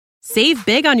Save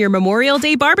big on your Memorial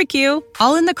Day barbecue,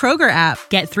 all in the Kroger app.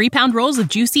 Get 3-pound rolls of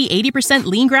juicy 80%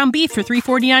 lean ground beef for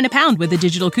 $3.49 a pound with a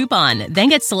digital coupon. Then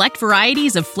get select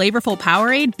varieties of flavorful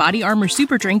Powerade, Body Armor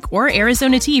Super Drink, or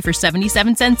Arizona tea for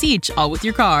 77 cents each, all with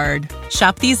your card.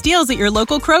 Shop these deals at your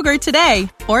local Kroger today,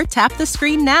 or tap the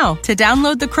screen now to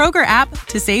download the Kroger app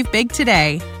to save big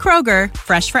today. Kroger,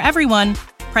 fresh for everyone.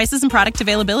 Prices and product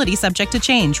availability subject to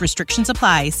change. Restrictions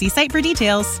apply. See site for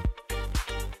details.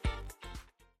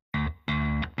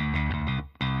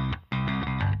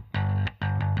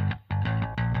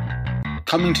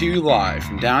 Coming to you live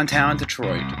from downtown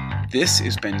Detroit, this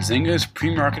is Benzinga's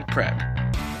PreMarket Prep.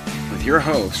 With your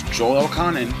host, Joel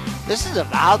Elconin. This is a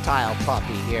volatile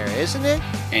puppy here, isn't it?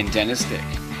 And Dennis Dick.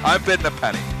 I'm bidding a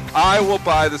penny. I will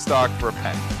buy the stock for a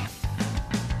penny.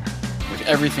 With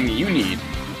everything you need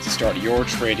to start your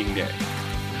trading day.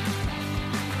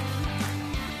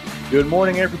 Good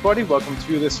morning, everybody. Welcome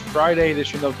to this Friday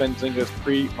edition of Benzinga's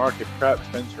Pre-Market Prep.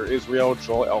 Spencer Israel,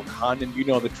 Joel Elconin. You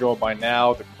know the drill by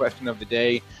now. The question of the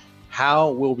day,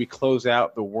 how will we close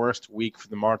out the worst week for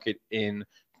the market in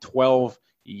 12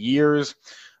 years?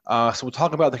 So we'll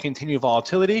talk about the continued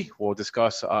volatility. We'll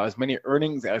discuss as many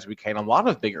earnings as we can. A lot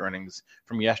of big earnings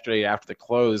from yesterday after the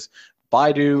close.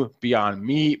 Baidu, Beyond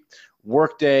Meat,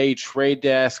 Workday, Trade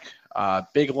Desk,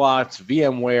 Big Lots,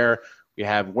 VMware. We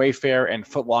have Wayfair and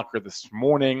Foot Locker this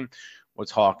morning. We'll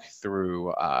talk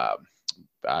through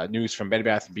news from Bed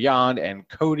Bath & Beyond and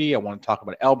Coty. I want to talk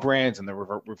about L Brands and the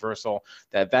reversal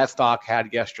that stock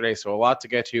had yesterday. So a lot to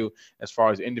get to as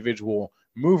far as individual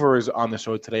movers on the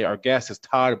show today. Our guest is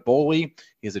Todd Boley.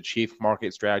 He is a chief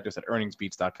market strategist at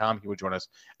earningsbeats.com. He will join us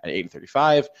at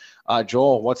 8:35.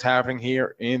 Joel, what's happening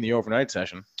here in the overnight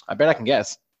session? I bet I can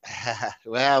guess.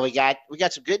 Well, we got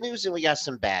some good news and we got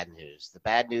some bad news. The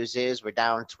bad news is we're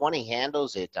down 20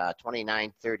 handles at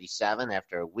 29.37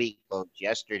 after a week close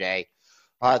yesterday.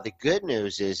 The good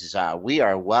news is we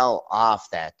are well off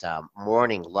that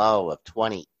morning low of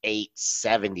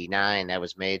 28.79 that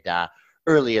was made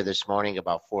earlier this morning,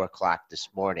 about 4 o'clock this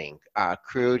morning.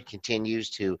 Crude continues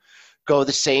to go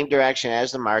the same direction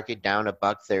as the market, down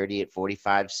 $1.30 at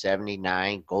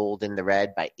 45.79. Gold in the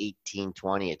red by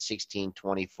 18.20 at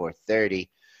 16.24.30.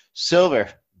 Silver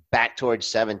back towards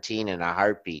 17 in a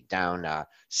heartbeat, down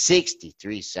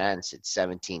 63 cents at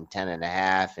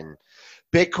 17.10.5. And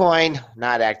Bitcoin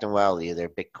not acting well either.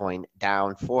 Bitcoin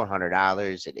down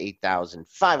 $400 at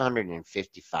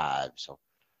 8,555. So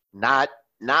not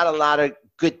a lot of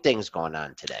good things going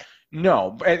on today.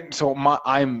 No, and so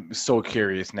I'm so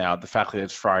curious now, the fact that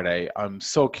it's Friday, I'm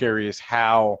so curious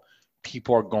how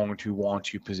people are going to want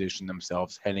to position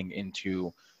themselves heading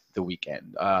into the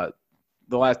weekend. The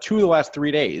last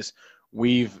 3 days,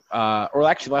 or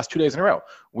actually the last 2 days in a row,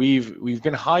 we've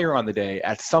been higher on the day.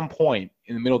 At some point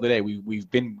in the middle of the day, we've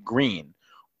been green,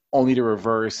 only to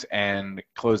reverse and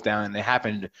close down. And it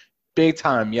happened big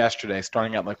time yesterday,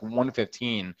 starting at like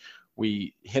 1:15.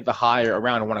 We hit the high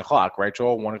around 1 o'clock, right,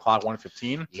 Joel? 1 o'clock,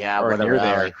 1:15? Yeah, or near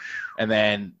there. And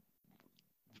then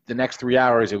the next 3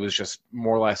 hours, it was just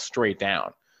more or less straight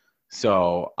down.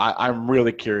 So I'm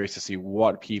really curious to see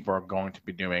what people are going to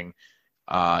be doing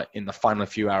in the final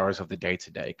few hours of the day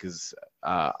today, because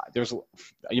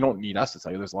you don't need us to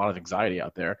tell you, there's a lot of anxiety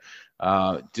out there.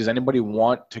 Does anybody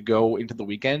want to go into the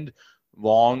weekend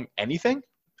long anything?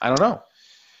 I don't know.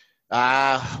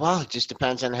 Well, it just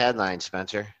depends on the headline,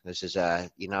 Spencer. This is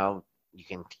you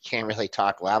can't really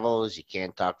talk levels. You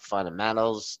can't talk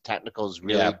fundamentals. Technicals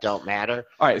really don't matter.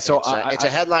 All right, so it's a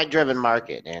headline-driven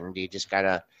market, and you just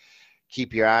gotta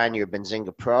keep your eye on your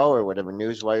Benzinga Pro or whatever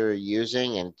newswire you're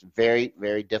using. And it's very,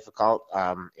 very difficult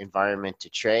environment to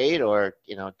trade, or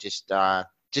just to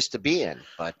be in.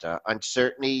 But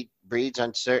uncertainty breeds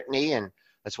uncertainty, and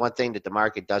that's one thing that the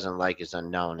market doesn't like is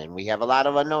unknown, and we have a lot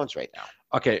of unknowns right now.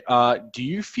 Okay, do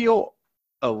you feel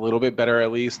a little bit better,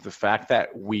 at least, the fact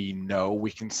that we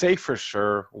can say for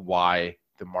sure why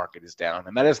the market is down?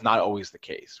 And that is not always the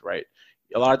case, right?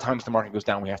 A lot of times the market goes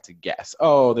down, we have to guess.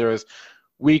 Oh, there's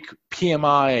weak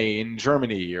PMI in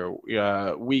Germany, or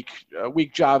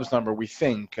weak jobs number, we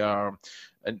think. A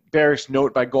bearish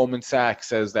note by Goldman Sachs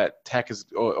says that tech is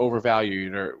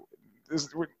overvalued, or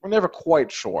we're never quite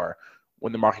sure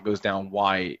when the market goes down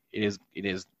why it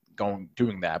is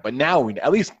doing that. But now,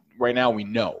 at least right now, we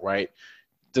know, right?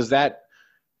 Does that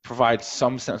provide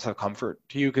some sense of comfort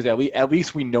to you? Because at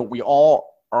least we know, we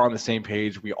all are on the same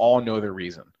page. We all know the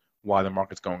reason why the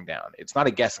market's going down. It's not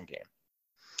a guessing game.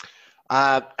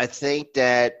 I think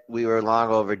that we were long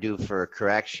overdue for a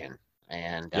correction.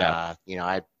 And, I've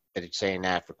been saying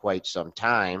that for quite some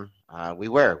time. We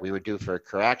were due for a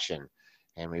correction.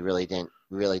 and we really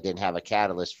didn't have a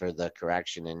catalyst for the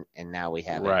correction, and now we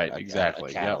have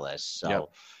exactly. a catalyst. Yep.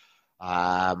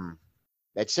 So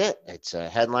that's it. It's a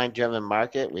headline-driven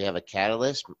market. We have a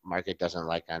catalyst. Market doesn't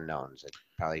like unknowns. I'm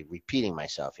probably repeating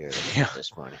myself here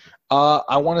this morning.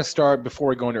 I want to start, before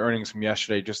we go into earnings from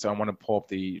yesterday, I want to pull up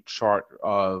the chart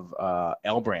of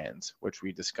L Brands, which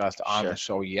we discussed on the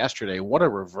show yesterday. What a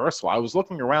reversal. I was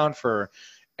looking around for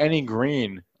any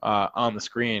green on the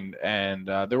screen, and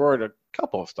there were a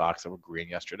couple of stocks that were green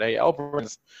yesterday. L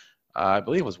Brands, I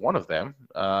believe, was one of them.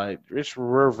 It's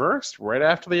reversed right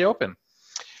after the open.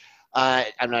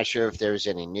 I'm not sure if there was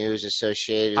any news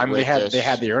associated with this. They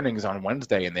had the earnings on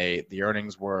Wednesday, and the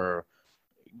earnings were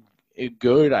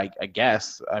good, I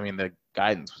guess. I mean, the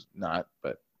guidance was not,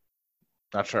 but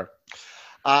not sure.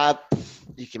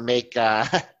 You can make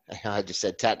I just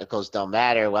said technicals don't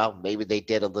matter. Well, maybe they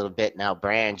did a little bit now.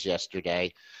 Brands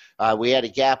yesterday. We had a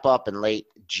gap up in late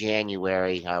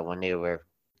January when they were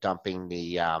dumping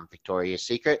the Victoria's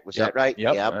Secret. Was that right?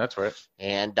 Yep, that's right.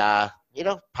 And,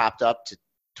 popped up to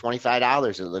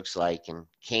 $25, it looks like, and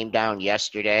came down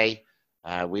yesterday.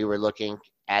 We were looking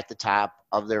at the top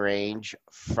of the range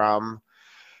from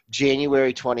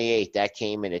January 28th. That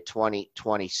came in at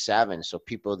 2027. So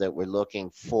people that were looking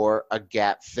for a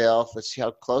gap fill, let's see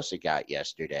how close it got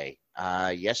yesterday.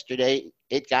 Yesterday,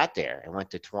 it got there. It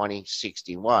went to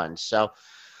 2061. So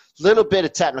little bit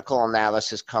of technical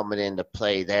analysis coming into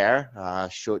play there.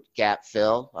 Short gap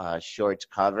fill, shorts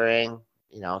covering,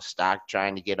 stock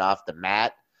trying to get off the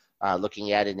mat.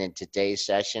 Looking at it in today's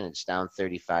session, it's down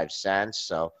 35 cents.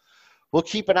 So we'll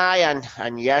keep an eye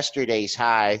on yesterday's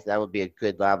high. That would be a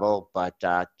good level. But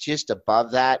just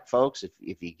above that, folks,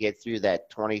 if you get through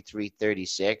that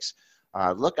 23.36,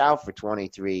 look out for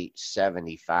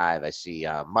 23.75. I see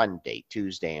Monday,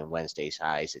 Tuesday, and Wednesday's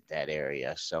highs at that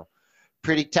area. So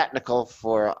pretty technical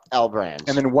for L Brands.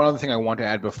 And then one other thing I want to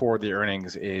add before the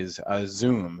earnings is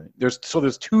Zoom. There's two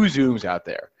Zooms out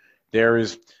there. There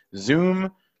is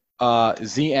Zoom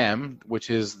ZM,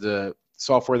 which is the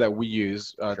software that we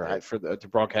use to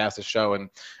broadcast the show.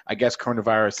 And I guess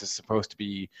coronavirus is supposed to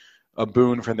be a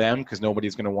boon for them because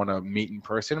nobody's going to want to meet in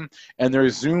person. And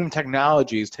there's Zoom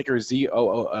Technologies, ticker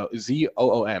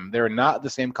ZOOM. They're not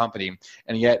the same company,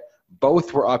 and yet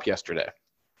both were up yesterday.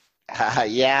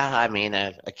 I mean,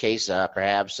 a case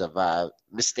perhaps of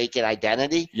mistaken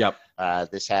identity. Yep.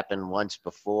 This happened once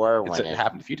before. It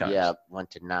happened a few times. Yeah,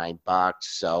 went to $9.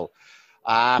 So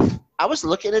I was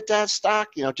looking at that stock,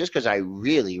 just because I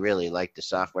really, really like the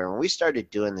software. When we started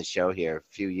doing the show here a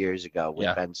few years ago with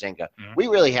Benzinga, we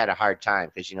really had a hard time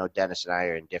because, Dennis and I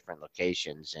are in different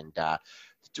locations. And it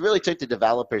really took the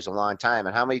developers a long time.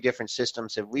 And how many different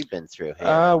systems have we been through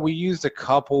here? We used a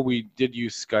couple. We did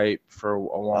use Skype for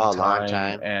a long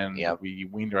time. And we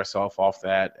weaned ourselves off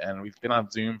that. And we've been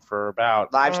on Zoom for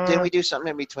about didn't we do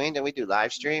something in between? Didn't we do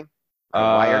live stream?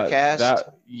 Wirecast?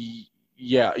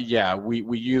 Yeah.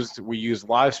 We used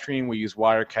live stream, we used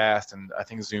Wirecast, and I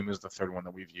think Zoom is the third one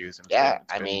that we've used. And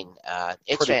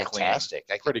it's fantastic.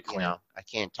 Pretty clean. I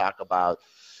can't talk about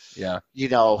the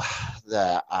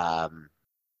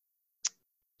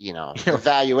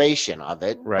evaluation of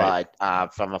it, right.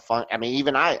 But from a fun,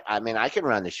 even I can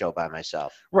run the show by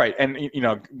myself. Right. And,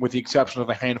 with the exception of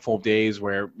a handful of days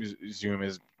where Zoom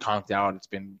is conked out, it's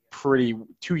been 2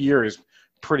 years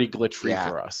pretty glitch free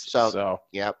for us. So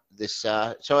yep. This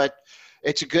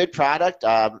it's a good product.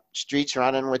 Street's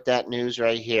running with that news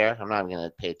right here. I'm not going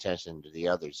to pay attention to the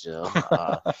other Zoom.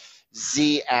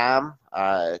 ZM,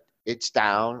 it's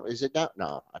down. Is it down?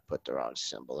 No, I put the wrong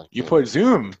symbol. You put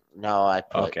Zoom? No, I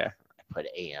put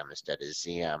AM instead of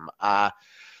ZM.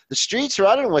 The Street's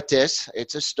running with this.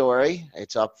 It's a story.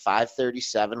 It's up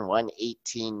 537,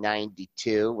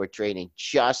 118.92. We're trading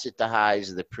just at the highs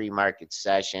of the pre-market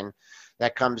session.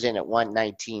 That comes in at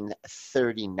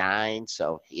 119.39.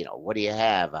 So, what do you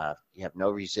have? You have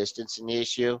no resistance in the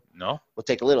issue? No. We'll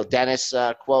take a little Dennis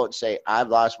quote and say, I've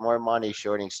lost more money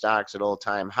shorting stocks at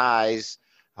all-time highs.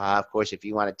 Of course, if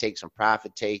you want to take some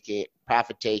profit taking,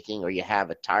 or you have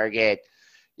a target,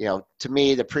 to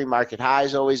me, the pre-market high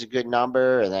is always a good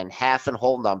number, and then half and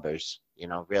whole numbers.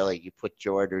 Really, you put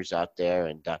your orders out there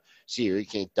and see what you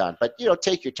can get done. But,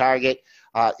 take your target.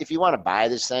 If you want to buy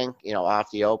this thing,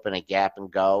 off the open, a gap and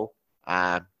go,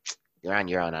 you're on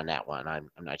your own on that one.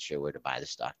 I'm not sure where to buy the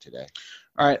stock today.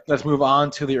 All right, let's move on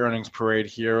to the earnings parade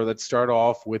here. Let's start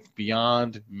off with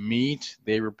Beyond Meat.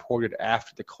 They reported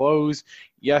after the close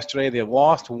yesterday. They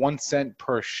lost 1 cent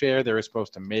per share. They were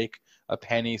supposed to make a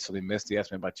penny, so they missed the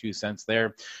estimate by 2 cents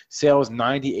there. Sales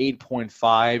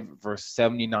 98.5 versus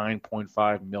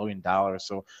 $79.5 million,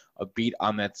 so a beat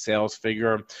on that sales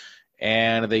figure.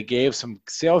 and they gave some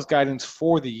sales guidance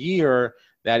for the year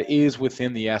that is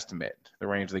within the estimate, the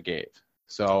range they gave.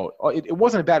 So it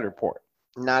wasn't a bad report.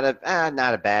 Not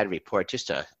a bad report. Just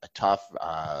a tough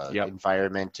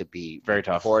environment to be very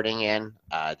tough reporting in.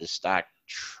 The stock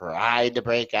tried to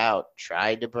break out,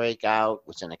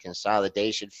 was in a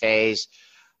consolidation phase.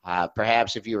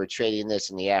 Perhaps if you were trading this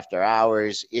in the after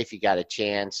hours, if you got a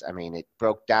chance, I mean, it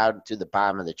broke down to the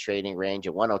bottom of the trading range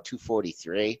at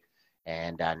 102.43,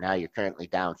 and now you're currently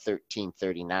down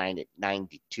 13.39 at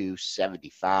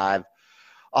 92.75.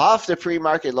 Off the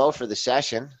pre-market low for the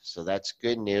session, so that's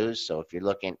good news. So if you're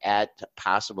looking at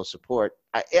possible support,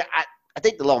 I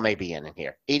think the low may be in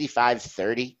here,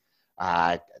 85.30.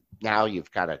 Now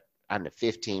you've kind of on the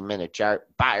 15-minute chart,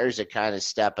 buyers are kind of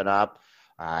stepping up.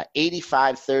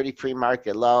 85.30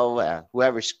 pre-market low.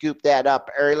 Whoever scooped that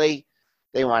up early,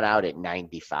 they went out at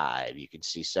 95. You can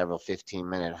see several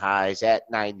 15-minute highs at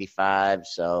 95.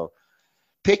 So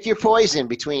pick your poison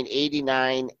between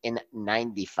 89 and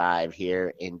 95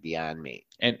 here in Beyond Meat.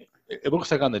 And it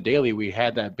looks like on the daily we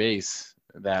had that base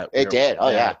that it did. Oh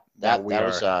yeah, that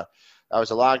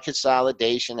was a long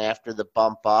consolidation after the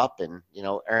bump up, and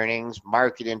earnings,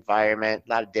 market environment, a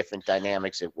lot of different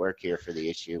dynamics at work here for the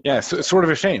issue. Yeah, so it's sort of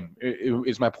a shame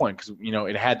is my point, because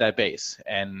it had that base,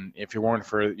 and if it weren't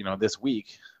for this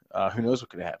week, who knows what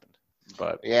could have happened.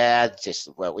 But yeah,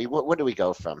 what do we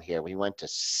go from here? We went to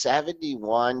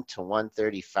 71 to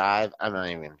 135.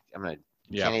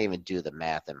 Can't even do the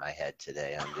math in my head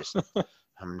today.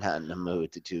 I'm not in the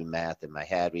mood to do math in my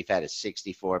head. We've had a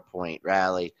 64-point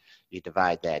rally. You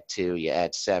divide that two, you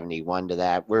add 71 to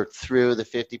that. We're through the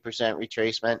 50%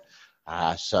 retracement.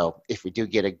 So if we do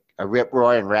get a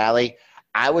rip-roaring rally,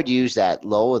 I would use that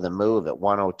low of the move at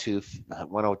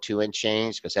 102 and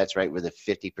change, because that's right with the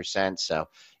 50%. So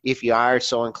if you are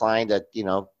so inclined to,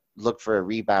 look for a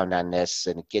rebound on this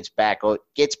and it gets back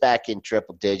in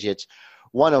triple digits,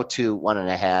 102,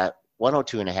 1.5.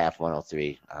 102.5,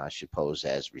 103 should pose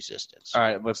as resistance. All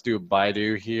right, let's do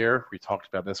Baidu here. We talked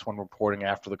about this one reporting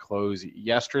after the close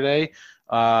yesterday.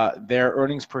 Their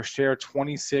earnings per share,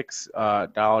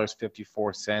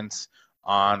 $26.54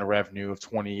 on a revenue of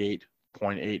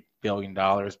 $28.8 billion.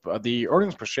 But the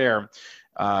earnings per share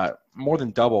more than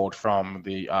doubled from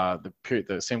the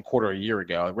same quarter a year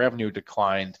ago. Revenue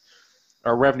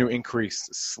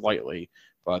increased slightly,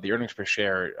 but the earnings per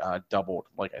share doubled,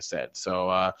 like I said.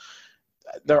 So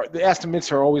the estimates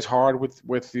are always hard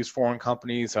with these foreign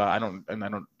companies. I don't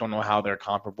know how they're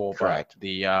comparable. Correct. But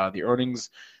the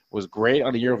earnings was great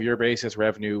on a year-over-year basis.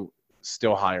 Revenue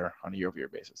still higher on a year-over-year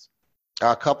basis.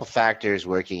 A couple factors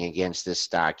working against this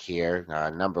stock here.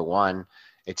 Number one,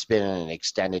 it's been in an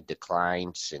extended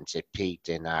decline since it peaked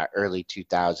in early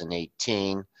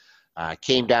 2018.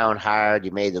 Came down hard.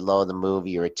 You made the low of the move.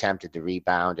 You attempted to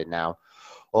rebound, and now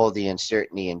the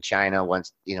uncertainty in China,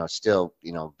 still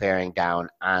bearing down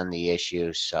on the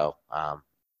issue. So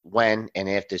when and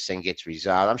if this thing gets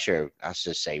resolved, I'm sure I'll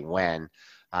just say when.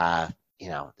 The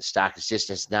stock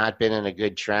has not been in a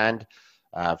good trend.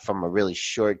 From a really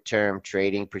short-term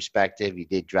trading perspective, you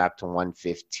did drop to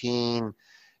 115.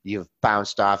 You've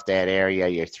bounced off that area.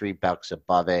 You're $3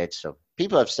 above it. So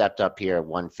people have stepped up here at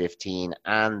 115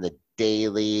 on the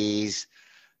dailies.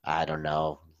 I don't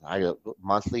know.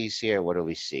 Monthlies here. What do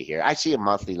we see here? I see a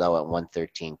monthly low at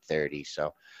 113.30. So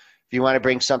if you want to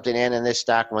bring something in this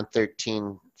stock,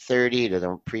 113.30 to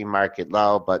the pre-market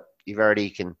low, but you've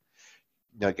already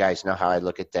guys know how I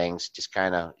look at things. Just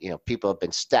kind of, people have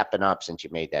been stepping up since you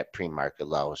made that pre-market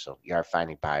low. So you are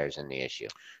finding buyers in the issue.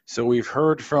 So we've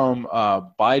heard from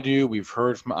Baidu. We've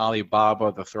heard from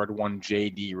Alibaba. The third one,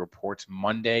 JD, reports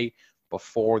Monday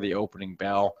before the opening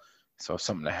bell. So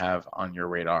something to have on your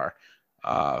radar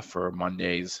for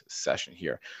Monday's session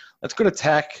here. Let's go to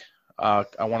tech. I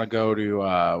want to go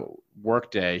to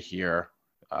Workday here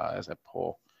as I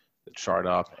pull the chart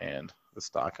up and the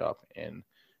stock up in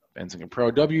Benzinga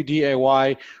Pro.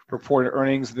 WDAY reported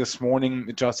earnings this morning.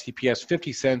 Adjusted EPS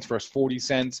 50 cents versus 40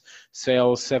 cents.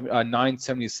 Sales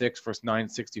 $976 versus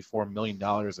 $964 million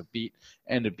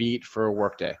a beat for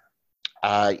Workday.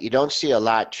 You don't see a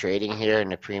lot trading here in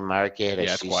the pre-market.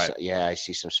 I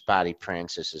see some spotty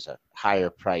prints. This is a higher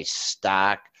price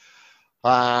stock.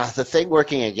 The thing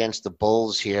working against the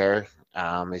bulls here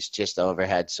is just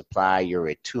overhead supply. You're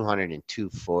at 200 and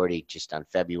 240 just on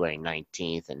February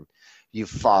 19th, and you've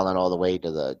fallen all the way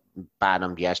to the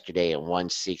bottom yesterday at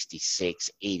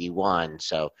 166.81.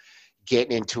 So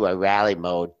getting into a rally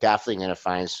mode, definitely going to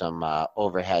find some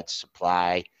overhead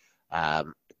supply.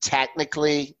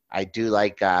 Technically, I do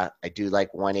like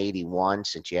 181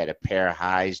 since you had a pair of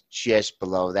highs just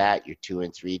below that, your 2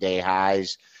 and 3 day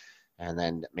highs. and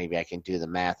then maybe I can do the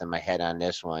math in my head on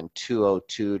this one.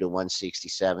 202 to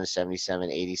 167,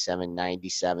 77, 87,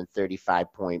 97,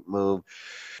 35-point move.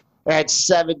 At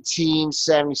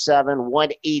 1777,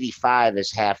 185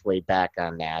 is halfway back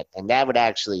on that, and that would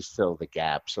actually fill the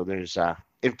gap. So there's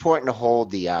important to hold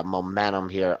the momentum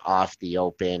here off the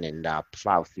open and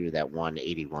plow through that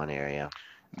 181 area.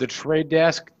 The trade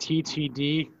desk,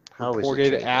 TTD,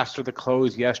 reported after the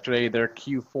close yesterday their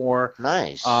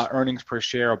Q4 earnings per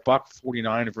share,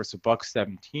 $1.49 versus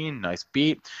 $1.17. Nice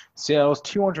beat. Sales,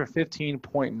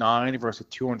 $215.9 versus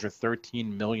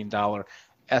 $213 million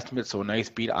estimate, so a nice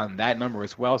beat on that number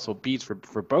as well. So beats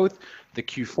for both the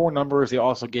Q4 numbers. They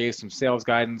also gave some sales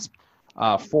guidance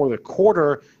for the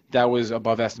quarter that was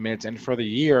above estimates, and for the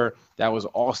year that was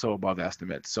also above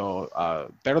estimates.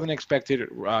 So better than expected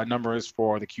numbers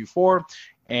for the Q4,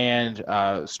 and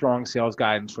strong sales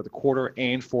guidance for the quarter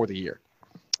and for the year.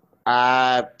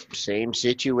 Same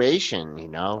situation, you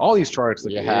know. All these charts,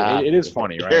 it is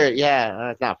funny, right?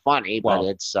 Yeah, it's not funny, but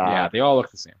it's they all look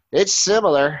the same. It's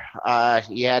similar.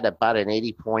 You had about an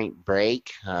 80-point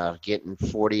break. Getting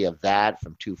 40 of that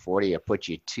from 240, it put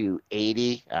you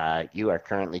 280. You are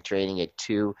currently trading at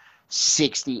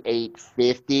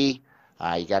 268.50.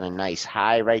 You got a nice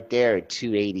high right there at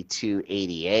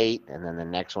 282.88, and then the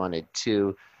next one at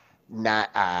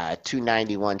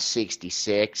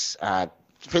 291.66.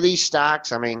 For these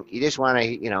stocks, I mean, you just want to,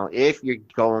 you know, if you're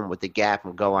going with the gap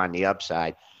and go on the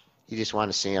upside, you just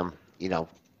want to see them, you know,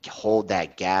 hold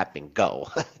that gap and go.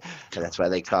 That's why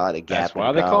they call it a gap. That's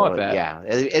why they call it that. Yeah,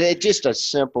 and it's just a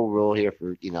simple rule here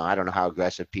for, you know, I don't know how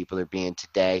aggressive people are being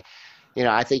today. You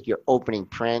know, I think your opening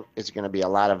print is going to be a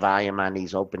lot of volume on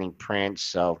these opening prints.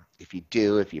 So if you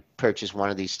purchase one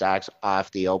of these stocks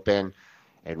off the open,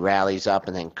 it rallies up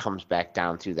and then comes back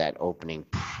down through that opening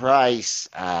price.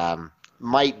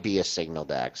 Might be a signal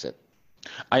to exit.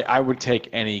 I would take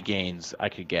any gains I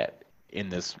could get in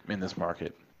this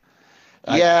market.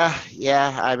 Yeah.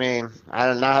 I mean, I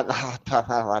don't know. Not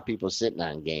a lot of people sitting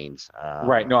on gains.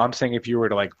 Right. No, I'm saying if you were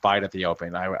to like buy it at the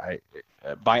open, I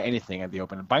buy anything at the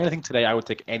open. Buy anything today, I would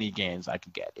take any gains I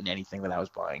could get in anything that I was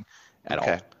buying at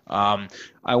all.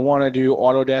 I want to do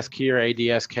Autodesk here,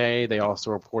 ADSK. They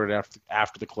also reported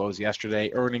after the close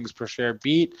yesterday. Earnings per share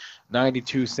beat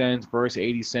 92 cents versus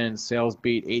 80 cents. Sales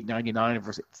beat $899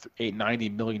 versus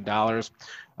 $890 million. Q1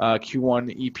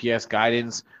 EPS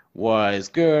guidance was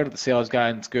good. The sales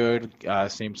guidance good.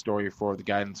 Same story for the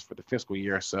guidance for the fiscal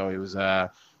year. So it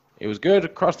was good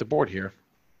across the board here.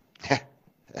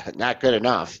 Not good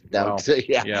enough. Down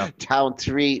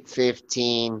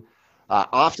 315.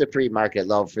 Off the pre-market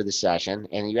low for the session,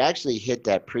 and you actually hit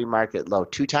that pre-market low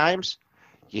 2 times.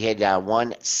 You hit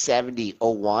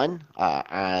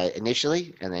 170.01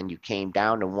 initially, and then you came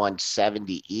down to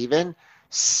 170 even,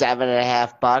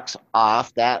 $7.50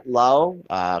 off that low.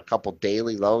 A couple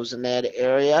daily lows in that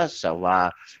area,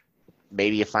 so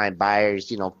maybe you find buyers,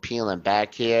 you know, peeling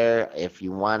back here. If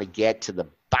you want to get to the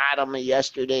bottom of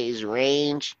yesterday's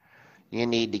range, you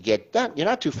need to get done. You're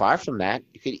not too far from that.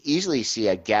 You could easily see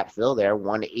a gap fill there,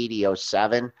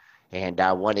 180.07 and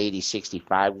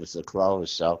 180.65 was the close.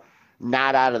 So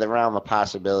not out of the realm of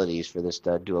possibilities for this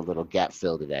to do a little gap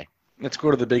fill today. Let's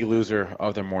go to the big loser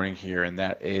of the morning here, and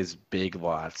that is Big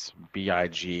Lots,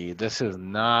 BIG. This is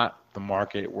not the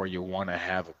market where you want to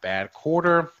have a bad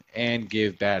quarter and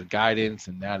give bad guidance,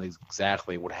 and that is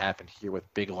exactly what happened here with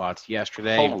Big Lots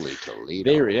yesterday. Holy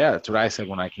Toledo. That's what I said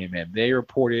when I came in. They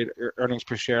reported earnings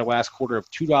per share last quarter of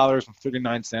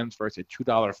 $2.39 versus a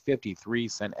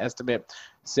 $2.53 estimate.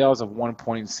 Sales of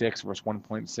 $1.6 versus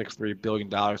 $1.63 billion.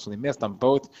 So they missed on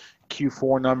both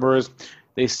Q4 numbers.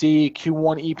 They see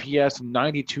Q1 EPS of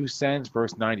 92 cents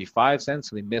versus 95 cents,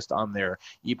 so they missed on their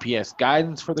EPS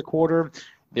guidance for the quarter.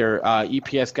 Their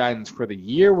EPS guidance for the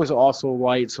year was also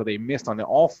light, so they missed on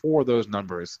all 4 of those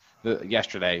numbers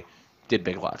yesterday. Did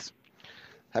Big Lots.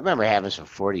 I remember having some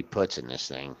 40 puts in this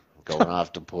thing going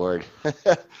off the board.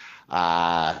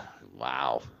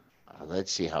 Wow.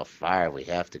 Let's see how far we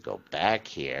have to go back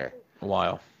here. A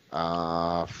while.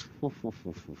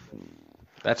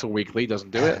 That's a weekly, doesn't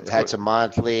do it. That's a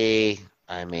monthly.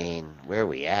 I mean, where are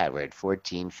we at? We're at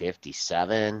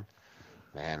 1457.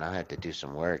 Man, I'll have to do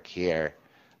some work here.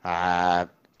 3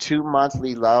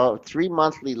 monthly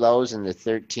lows in the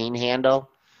 13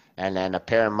 handle, and then a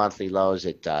pair of monthly lows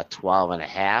at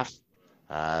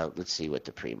 12.5. Let's see what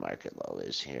the pre-market low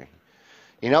is here.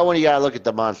 You know, when you got to look at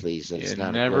the monthlies, it's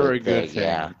not never a good thing.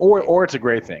 Yeah. Or it's a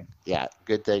great thing. Yeah,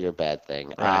 good thing or bad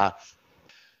thing. Right.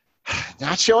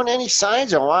 Not showing any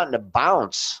signs of wanting to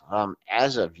bounce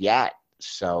as of yet.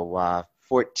 So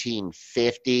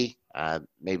 1450,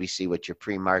 maybe see what your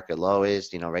pre-market low is,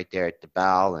 right there at the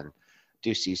bell, and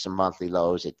do see some monthly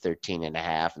lows at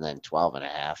 13.5 and then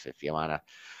 12.5 if you want to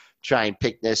try and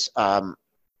pick this on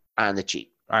the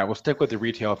cheap. All right, we'll stick with the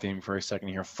retail theme for a second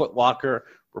here. Foot Locker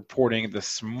reporting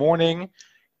this morning,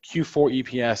 Q4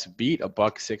 EPS beat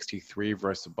 $1.63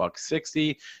 versus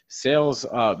 $1.60. Sales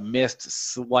missed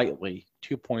slightly,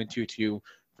 2.22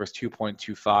 versus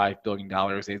 $2.25 billion.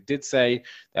 They did say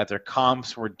that their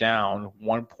comps were down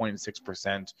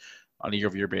 1.6% on a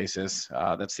year-over-year basis.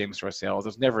 That's same-store sales.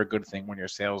 It's never a good thing when your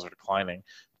sales are declining,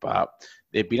 but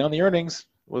they beat on the earnings.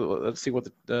 Let's see what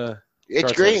the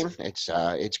It's green.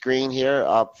 It's green here,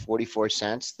 up 44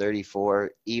 cents,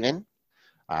 34 even.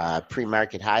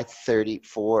 Pre-market high,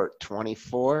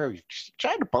 34.24.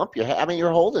 Trying to bump your head. I mean,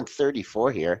 you're holding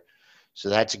 34 here, so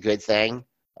that's a good thing.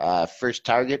 First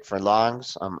target for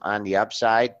longs on the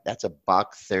upside. That's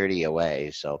 $1.30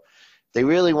 away. So they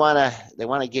really want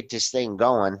to get this thing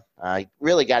going.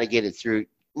 Really got to get it through.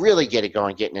 Really get it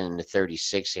going, getting it in the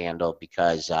 36 handle,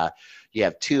 because you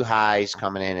have two highs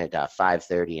coming in at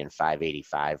 530 and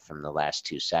 585 from the last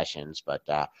two sessions. But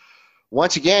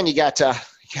once again, you got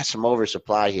some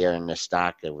oversupply here in this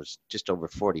stock. It was just over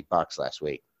 $40 last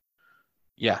week.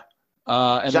 Yeah.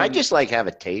 And I just have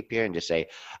a tape here and just say,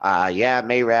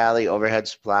 may rally, overhead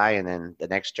supply, and then the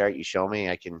next chart you show me,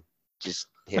 I can just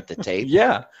hit the tape.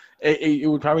 Yeah, it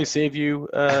would probably save you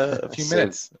a few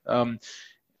minutes.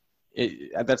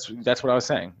 That's what I was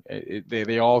saying.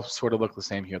 They all sort of look the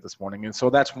same here this morning, and so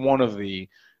that's one of the,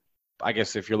 I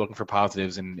guess, if you're looking for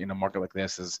positives in a market like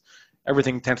this, is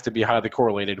everything tends to be highly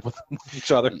correlated with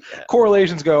each other. Yeah.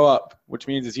 Correlations go up, which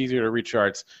means it's easier to read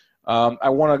charts. I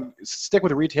want to stick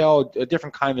with retail, a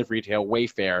different kind of retail,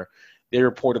 Wayfair. They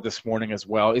reported this morning as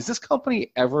well. Is this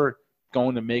company ever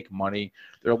going to make money?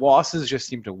 Their losses just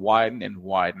seem to widen and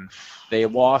widen. They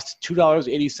lost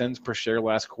 $2.80 per share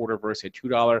last quarter versus a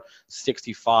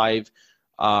 $2.65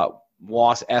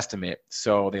 loss estimate.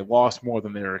 So they lost more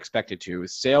than they were expected to.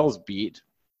 Sales beat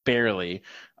barely.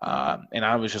 And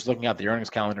I was just looking at the earnings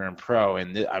calendar in Pro,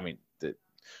 and a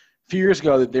few years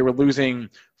ago they were losing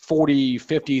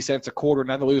 50 cents a quarter.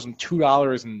 Now they're losing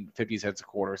 $2.50 a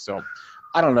quarter. So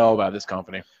I don't know about this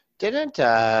company. Wasn't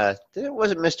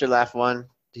Mr. Left one?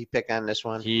 Did he pick on this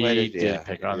one? He did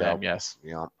pick on them, yes.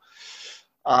 Yeah.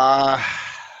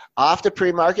 Off the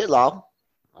pre-market low.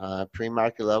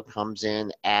 Pre-market low comes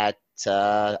in at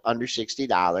under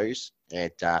 $60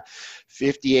 at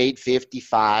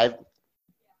 58.55.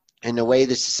 And the way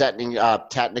this is setting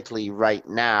up technically right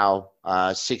now,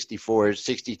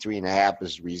 63.5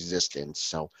 is resistance.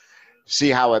 So see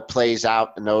how it plays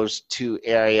out in those two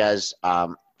areas.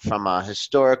 From a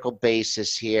historical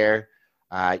basis here,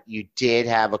 you did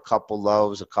have a couple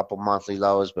monthly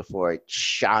lows before it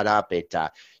shot up at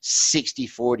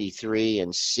 60.43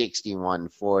 and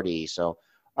 61.40. So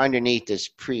underneath this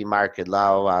pre-market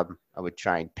low, I would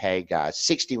try and peg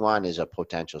 61 as a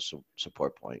potential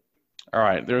support point. All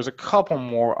right, there's a couple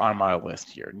more on my list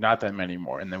here, not that many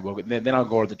more, and then then I'll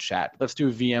go to the chat. Let's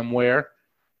do VMware.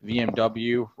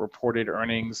 VMW reported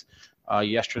earnings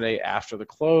yesterday after the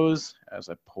close. As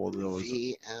I pull those,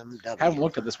 VMW. I haven't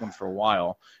looked at this one for a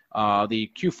while.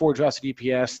 The Q4 adjusted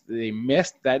EPS, they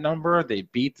missed that number. They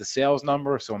beat the sales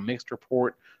number, so a mixed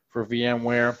report for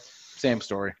VMware. Same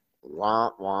story.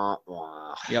 Wah, wah,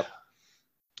 wah. Yep.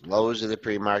 Lows of the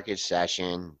pre-market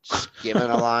session,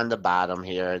 skimming along the bottom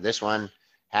here. This one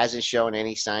hasn't shown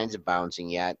any signs of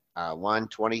bouncing yet.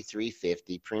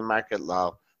 123.50 pre-market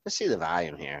low. Let's see the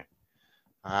volume here.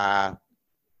 Now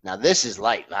this is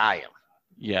light volume.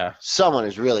 Yeah. Someone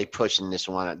is really pushing this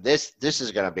one. This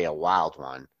is going to be a wild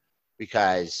one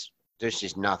because there's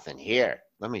just nothing here.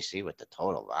 Let me see what the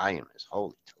total volume is.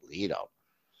 Holy Toledo.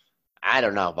 I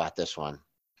don't know about this one.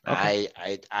 Okay.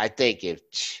 I think if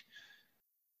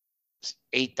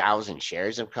 8,000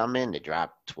 shares have come in to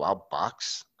drop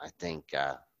 $12, I think,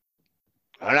 I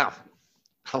don't know.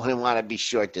 I wouldn't want to be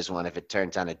short this one if it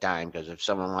turns on a dime, because if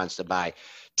someone wants to buy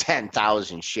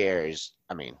 10,000 shares,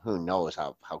 I mean, who knows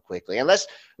how quickly, unless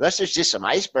there's just some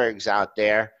icebergs out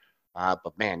there.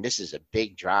 But man, this is a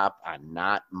big drop on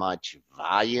not much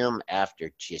volume after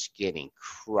just getting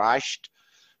crushed.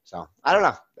 So I don't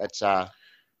know. That's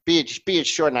be it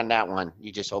short on that one.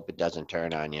 You just hope it doesn't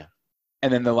turn on you.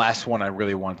 And then the last one I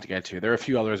really wanted to get to, there are a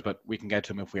few others, but we can get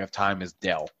to them if we have time, is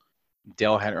Dell.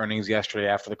 Dell had earnings yesterday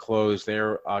after the close.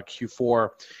 Their Q4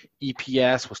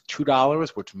 EPS was $2,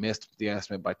 which missed the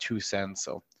estimate by 2 cents,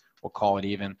 so we'll call it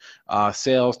even.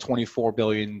 Sales, $24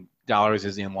 billion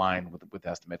is in line with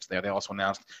estimates there. They also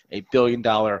announced a $1 billion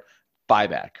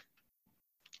buyback.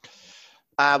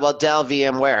 Well, Dell,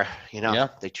 VMware, Yeah.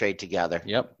 they trade together.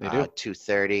 Yep, they do.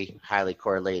 230, highly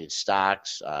correlated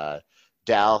stocks.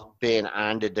 Dell been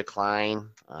on the decline,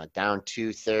 down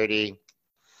 230,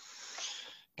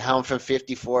 down from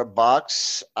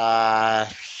 $54.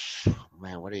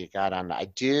 Man, what do you got on that? I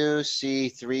do see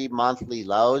 3 monthly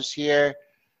lows here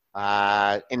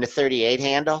in the 38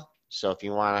 handle. So if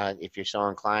you're so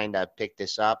inclined to pick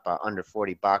this up under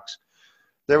 $40.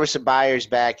 There were some buyers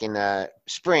back in the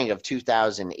spring of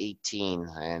 2018,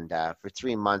 and for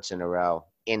 3 months in a row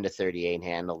in the 38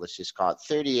 handle. Let's just call it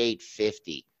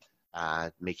 38.50.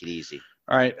 Make it easy.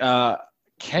 All right.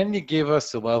 Can you give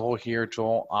us the level here,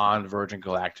 Joel, on Virgin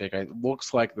Galactic? It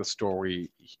looks like the story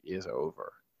is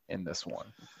over in this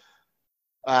one.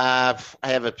 I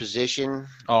have a position.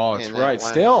 Oh, that's right.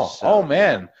 Still. So, oh,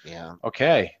 man. Yeah.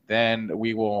 Okay. Then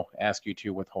we will ask you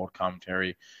to withhold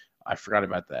commentary. I forgot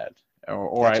about that.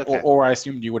 Or I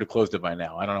assumed you would have closed it by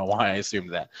now. I don't know why I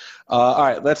assumed that. All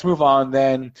right, let's move on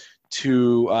then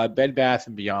to Bed Bath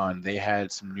 & Beyond. They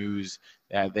had some news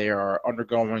that they are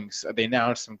undergoing. They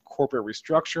announced some corporate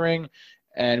restructuring,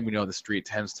 and we know the street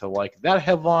tends to like that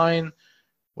headline.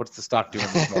 What's the stock doing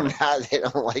this morning? They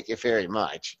don't like it very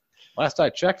much. Last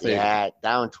I checked,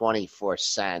 down 24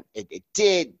 cents. It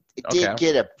did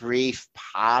get a brief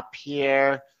pop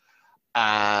here.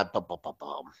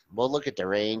 We'll look at the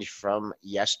range from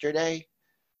yesterday.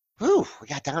 We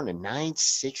got down to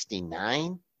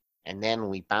 969, and then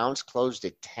we closed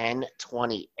at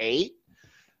 1028.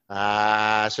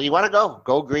 So you want to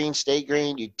go green, stay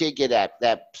green. You did get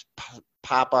that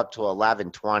pop up to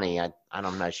 1120.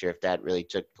 I'm not sure if that really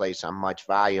took place on much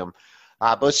volume,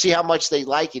 but we'll see how much they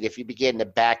like it. If you begin to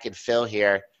back and fill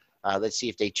here, let's see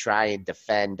if they try and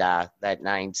defend that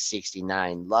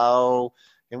 969 low.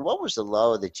 And what was the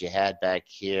low that you had back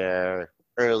here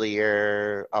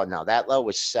earlier? Oh, no, that low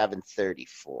was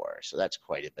 734. So that's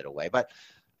quite a bit away. But,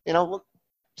 if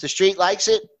the street likes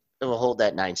it, it will hold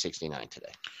that 969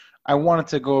 today. I wanted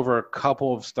to go over a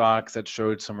couple of stocks that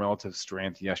showed some relative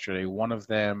strength yesterday. One of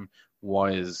them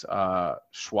was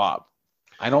Schwab.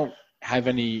 I don't have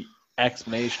any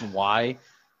explanation why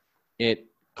it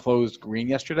closed green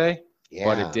yesterday,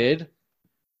 but it did.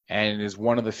 And it is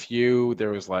one of the few. There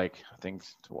was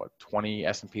 20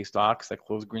 S&P stocks that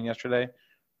closed green yesterday,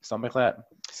 something like that.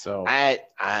 So I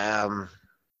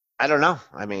don't know.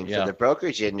 I mean, for the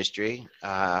brokerage industry,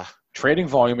 trading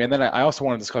volume, and then I also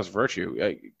want to discuss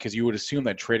Virtue because you would assume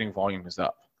that trading volume is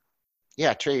up.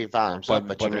 Yeah, trading volume's up,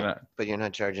 but you're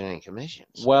not charging any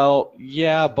commissions. Well,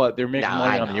 yeah, but they're making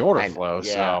money on the order flow.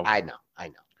 Yeah, so I know.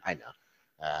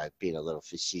 Being a little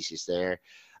facetious there.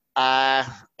 It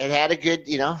had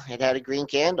a green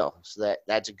candle. So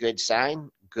that's a good sign,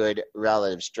 good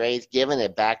relative strength. Giving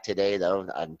it back today, though,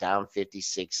 down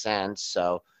 56 cents.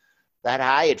 So that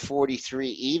high at 43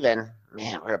 even,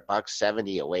 man, we're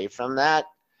 $1.70 away from that.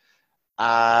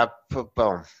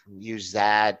 Boom. Use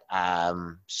that.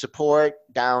 Support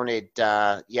down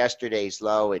at yesterday's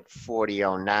low at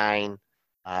 40.09.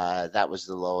 That was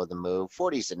the low of the move.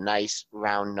 40 is a nice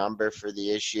round number for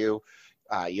the issue.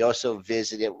 You also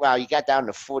visited, you got down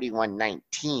to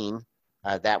 41.19.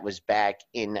 That was back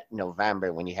in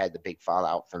November when you had the big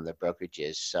fallout from the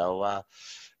brokerages. So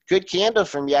good candle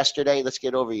from yesterday. Let's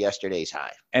get over yesterday's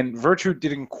high. And Virtue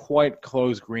didn't quite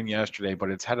close green yesterday, but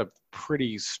it's had a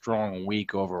pretty strong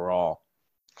week overall.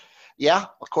 Yeah,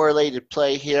 a correlated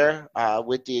play here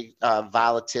with the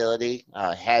volatility.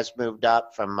 Has moved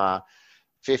up from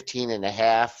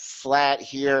 15.5, flat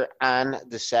here on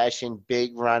the session.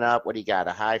 Big run up. What do you got?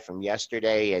 A high from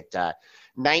yesterday at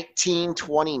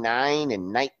 1929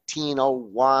 and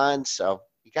 1901. So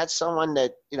you got someone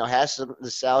that has some to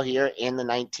sell here in the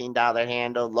 $19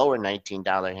 handle, lower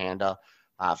 $19 handle.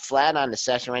 Flat on the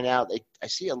session right now. I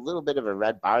see a little bit of a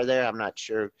red bar there. I'm not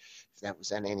sure if that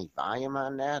was any volume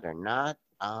on that or not.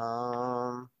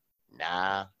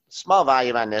 Nah, small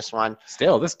volume on this one.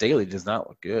 Still, this daily does not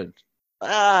look good.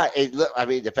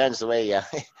 It depends the way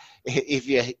if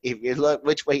you look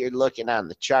which way you're looking on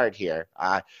the chart here.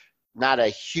 Not a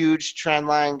huge trend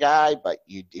line guy, but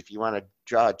if you want to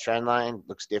draw a trend line,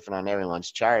 looks different on everyone's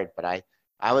chart. But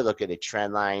I would look at a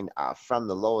trend line from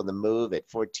the low of the move at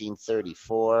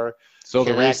 1434. So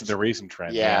the recent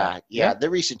trend. Yeah, the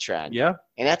recent trend. Yeah,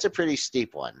 and that's a pretty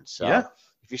steep one. So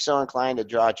if you're so inclined to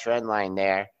draw a trend line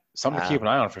there, something to keep an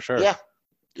eye on for sure. Yeah.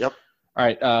 Yep. All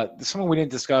right, something we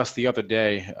didn't discuss the other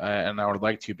day, and I would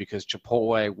like to because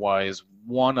Chipotle was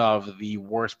one of the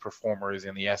worst performers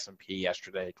in the S&P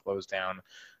yesterday. Closed down, I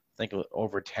think,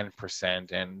 over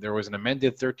 10%, and there was an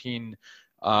amended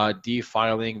 13D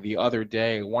filing the other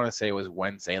day. I want to say it was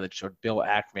Wednesday that showed Bill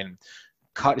Ackman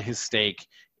cut his stake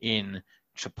in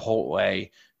Chipotle.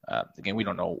 Again, we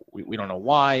don't know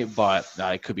why, but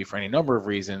it could be for any number of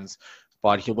reasons.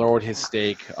 But he lowered his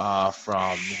stake from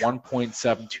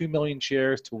 1.72 million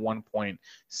shares to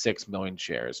 1.6 million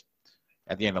shares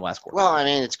at the end of last quarter. Well, I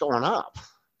mean, it's going up,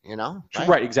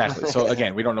 Right, exactly. So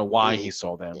again, we don't know why he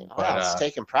sold them, but it's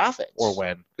taking profits or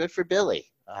when. Good for Billy.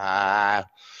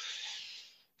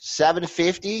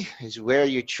 750 is where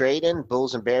you're trading.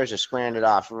 Bulls and Bears are squaring it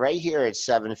off right here at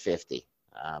 750.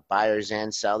 Buyers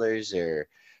and sellers are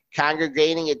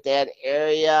congregating at that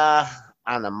area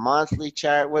on the monthly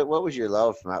chart. What was your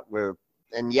low from?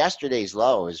 And yesterday's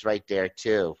low is right there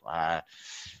too.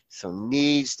 So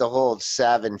needs to hold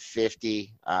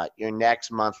 750. Your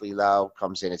next monthly low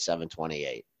comes in at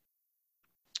 728.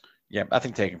 Yeah, I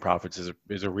think taking profits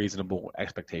is a reasonable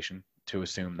expectation to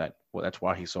assume that that's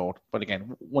why he sold. But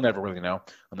again, we'll never really know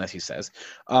unless he says.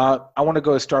 I want to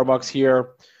go to Starbucks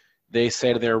here. They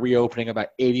said they're reopening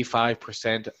about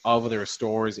 85% of their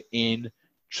stores in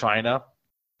China.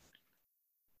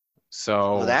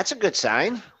 So well, that's a good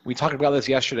sign. We talked about this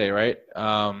yesterday, right?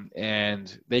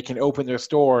 And they can open their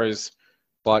stores,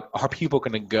 but are people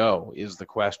going to go is the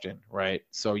question, right?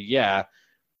 So, yeah,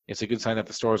 it's a good sign that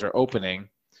the stores are opening.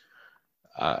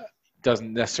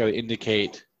 Doesn't necessarily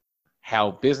indicate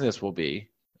how business will be,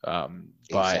 but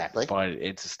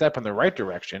it's a step in the right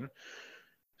direction.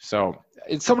 So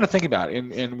it's something to think about.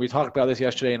 And we talked about this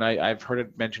yesterday, and I've heard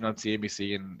it mentioned on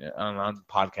CNBC and on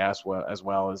podcasts as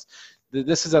well as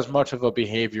this is as much of a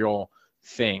behavioral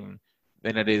thing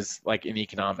than it is like an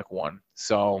economic one.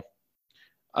 So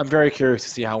I'm very curious to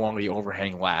see how long the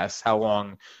overhang lasts, how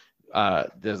long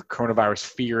the coronavirus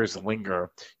fears linger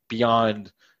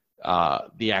beyond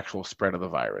the actual spread of the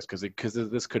virus, because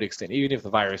this could extend. Even if the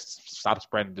virus stops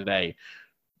spreading today,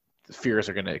 the fears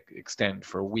are going to extend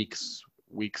for weeks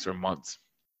or months.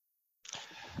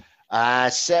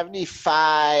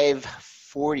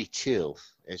 75.42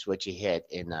 is what you hit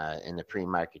in the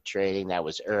pre-market trading. That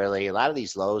was early. A lot of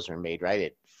these lows were made right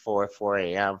at 4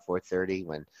 a.m., 4:30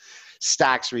 when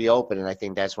stocks reopen, and I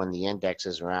think that's when the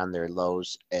indexes are on their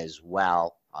lows as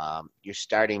well. You're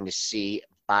starting to see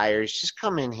buyers just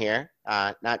come in here,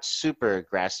 not super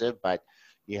aggressive, but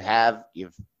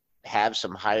you've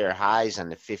some higher highs on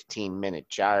the 15-minute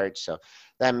chart, so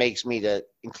that makes me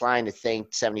inclined to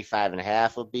think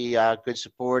 75.5 will be good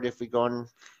support if we go in,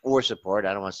 or support.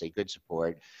 I don't want to say good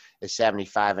support. Is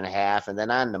 75.5, and then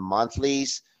on the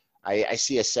monthlies, I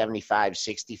see a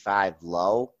 75.65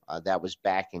 low. That was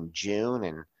back in June,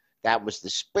 and that was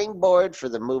the springboard for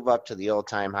the move up to the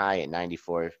all-time high at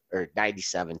 94 or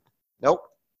 97. Nope,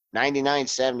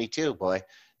 99.72. Boy,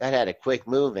 that had a quick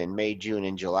move in May, June,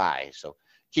 and July. So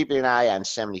keeping an eye on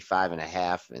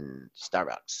 75.5 in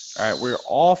Starbucks. All right, we're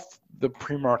off the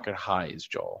pre-market highs,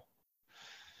 Joel.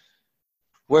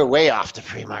 We're way off the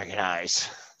pre-market highs.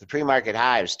 The pre-market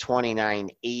high was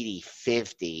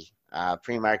 29.80.50.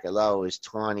 Pre-market low is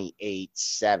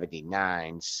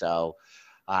 28.79. So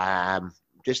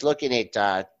just looking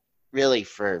at really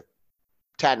for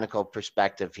technical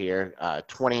perspective here,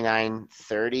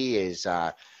 29.30 is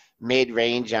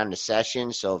mid-range on the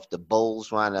session. So if the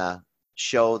bulls want to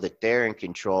show that they're in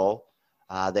control,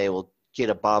 they will get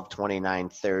above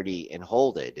 29.30 and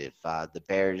hold it. If the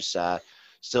bears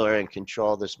still are in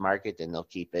control of this market, then they'll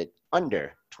keep it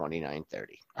under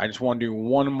 29.30. I just want to do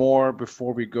one more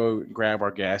before we go grab our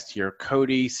guest here.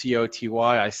 Cody,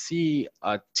 C-O-T-Y. I see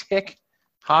a tick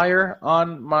higher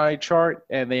on my chart,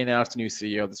 and they announced a new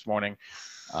CEO this morning.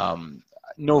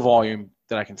 No volume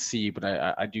that I can see, but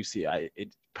I do see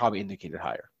it probably indicated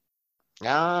higher.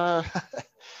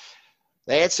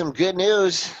 They had some good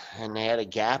news, and they had a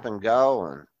gap and go,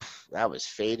 and that was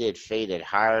faded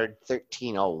hard,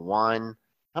 1301.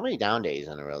 How many down days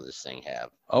in a row does this thing have?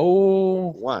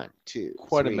 Oh, 1, 2,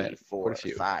 quite 3, a bit. 4,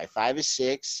 5. 5 is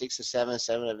 6, 6 is 7,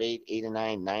 7 of 8, 8 of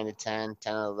 9, 9 of 10,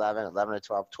 10 of 11, 11 of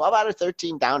 12, 12 out of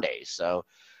 13 down days. So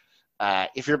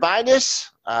if you're buying this,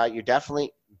 you're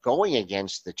definitely going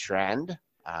against the trend,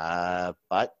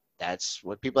 but that's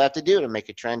what people have to do to make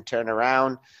a trend turn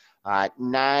around.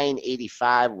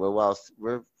 985, we're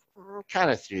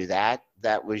kind of through that.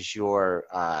 That was your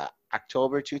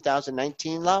October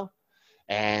 2019 low.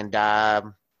 And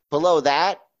below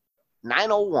that,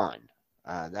 901.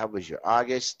 That was your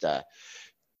August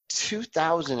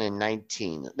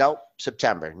 2019. Nope,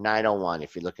 September 901.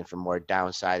 If you're looking for more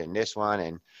downside in this one.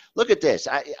 And look at this.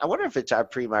 I wonder if it's our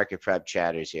pre-market prep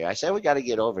chatters here. I said we got to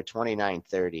get over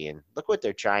 29.30, and look what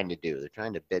they're trying to do. They're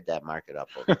trying to bid that market up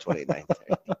over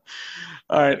 29.30.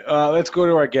 All right, let's go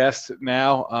to our guest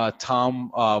now, Tom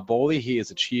Boley. He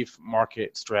is a chief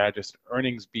market strategist,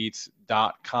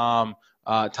 earningsbeats.com.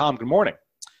 Tom, good morning.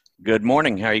 Good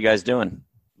morning. How are you guys doing?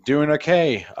 Doing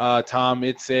okay, Tom.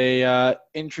 It's a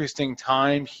interesting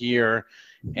time here,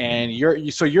 and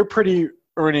you're pretty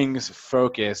earnings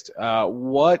focused.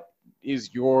 What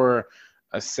is your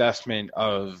assessment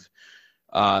of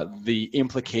the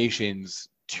implications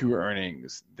to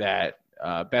earnings that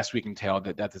best we can tell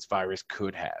that this virus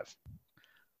could have?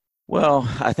 Well,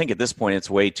 I think at this point it's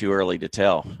way too early to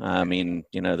tell. I mean,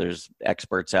 there's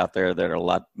experts out there that are a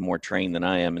lot more trained than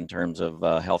I am in terms of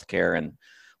healthcare and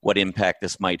what impact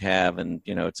this might have. And,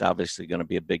 it's obviously going to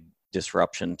be a big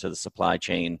disruption to the supply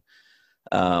chain.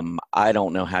 I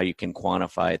don't know how you can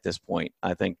quantify at this point.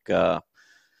 I think, when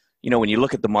you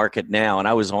look at the market now, and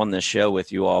I was on this show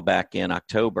with you all back in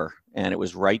October, and it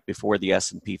was right before the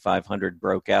S&P 500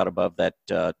 broke out above that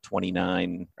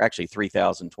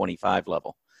 3,025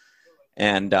 level.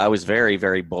 And I was very,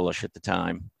 very bullish at the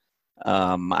time.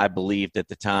 I believed at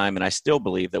the time, and I still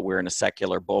believe, that we're in a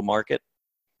secular bull market.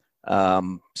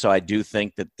 So I do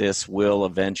think that this will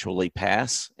eventually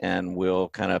pass and will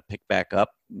kind of pick back up,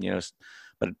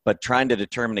 but trying to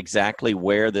determine exactly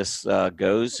where this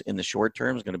goes in the short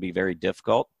term is going to be very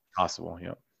difficult. Possible,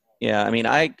 yeah. Yeah, I mean,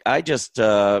 I just,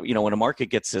 when a market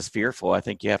gets this fearful, I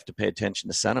think you have to pay attention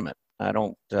to sentiment. I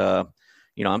don't,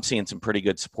 I'm seeing some pretty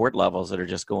good support levels that are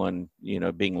just going,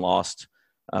 being lost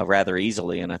rather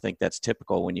easily. And I think that's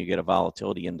typical when you get a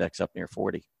volatility index up near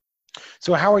 40.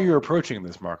 So how are you approaching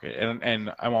this market?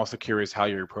 And I'm also curious how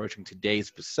you're approaching today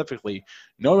specifically,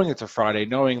 knowing it's a Friday,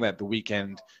 knowing that the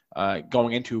weekend,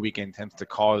 going into a weekend tends to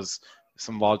cause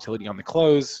some volatility on the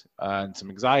close and some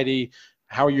anxiety.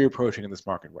 How are you approaching this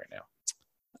market right now?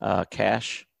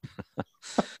 Cash.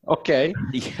 Okay.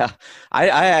 Yeah, I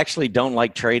actually don't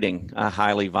like trading a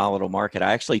highly volatile market.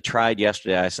 I actually tried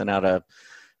yesterday. I sent out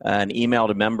an email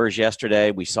to members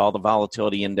yesterday. We saw the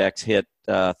volatility index hit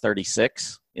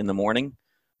 36 in the morning,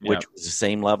 which was the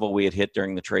same level we had hit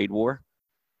during the trade war.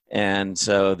 And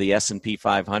so the S&P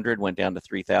 500 went down to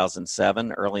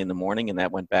 3,007 early in the morning, and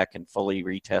that went back and fully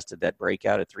retested that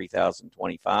breakout at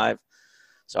 3,025.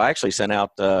 So I actually sent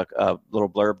out a little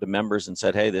blurb to members and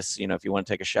said, hey, this, if you want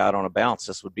to take a shot on a bounce,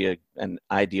 this would be an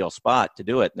ideal spot to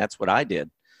do it. And that's what I did.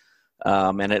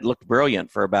 And it looked brilliant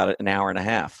for about an hour and a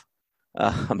half.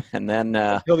 And then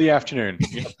until the afternoon.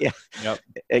 Yeah, yep.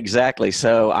 Exactly.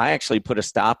 So I actually put a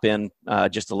stop in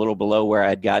just a little below where I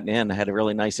had gotten in. I had a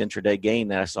really nice intraday gain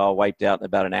that I saw wiped out in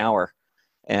about an hour,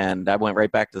 and I went right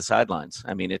back to the sidelines.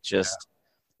 I mean, it's just,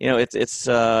 it's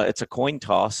a coin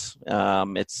toss.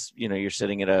 It's, you're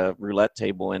sitting at a roulette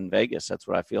table in Vegas. That's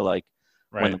what I feel like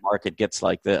when the market gets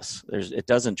like this. It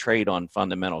doesn't trade on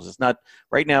fundamentals. It's not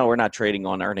right now. We're not trading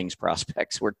on earnings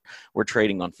prospects. We're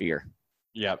trading on fear.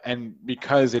 Yeah, and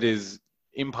because it is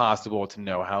impossible to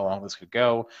know how long this could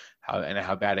go,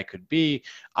 how bad it could be,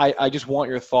 I just want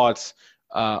your thoughts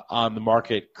on the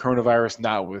market, coronavirus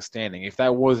notwithstanding. If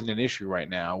that wasn't an issue right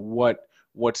now, what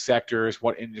sectors,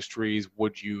 what industries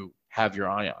would you have your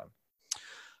eye on?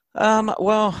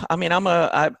 Well, I mean,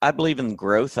 I believe in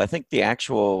growth. I think the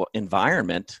actual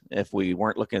environment, if we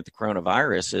weren't looking at the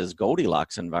coronavirus, is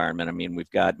Goldilocks environment. I mean,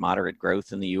 we've got moderate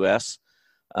growth in the U.S.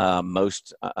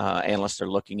 Most analysts are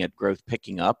looking at growth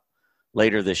picking up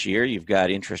later this year. You've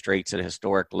got interest rates at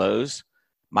historic lows.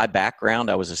 My background,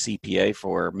 I was a CPA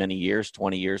for many years,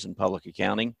 20 years in public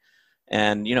accounting.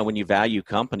 And, when you value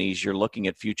companies, you're looking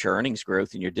at future earnings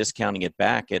growth and you're discounting it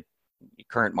back at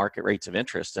current market rates of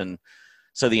interest. And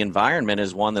so the environment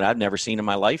is one that I've never seen in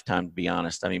my lifetime, to be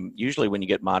honest. I mean, usually when you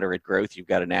get moderate growth, you've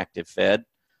got an active Fed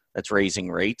that's raising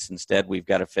rates. Instead, we've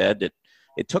got a Fed that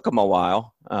it took them a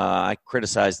while. I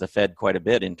criticized the Fed quite a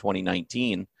bit in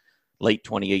 2019, late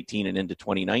 2018 and into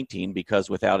 2019, because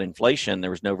without inflation,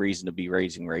 there was no reason to be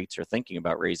raising rates or thinking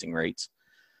about raising rates.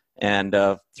 And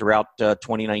throughout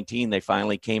 2019, they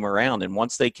finally came around. And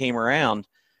once they came around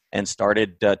and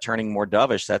started turning more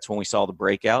dovish, that's when we saw the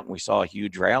breakout and we saw a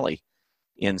huge rally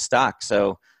in stock.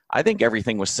 So I think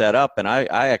everything was set up. And I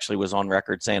actually was on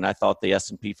record saying I thought the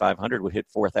S&P 500 would hit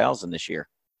 4,000 this year.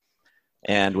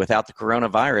 And without the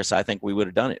coronavirus, I think we would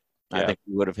have done it. Yeah. I think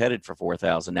we would have headed for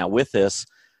 4,000. Now with this,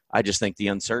 I just think the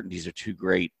uncertainties are too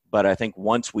great. But I think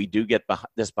once we do get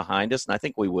this behind us, and I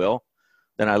think we will,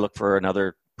 then I look for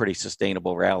another pretty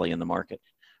sustainable rally in the market.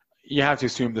 You have to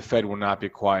assume the Fed will not be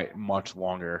quiet much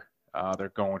longer. They're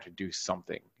going to do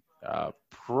something.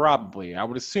 Probably, I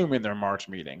would assume in their March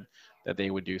meeting that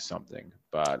they would do something.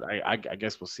 But I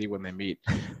guess we'll see when they meet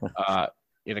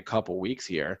in a couple weeks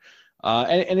here.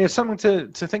 And it's something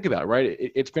to think about, right?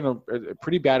 It's been a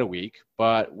pretty bad week,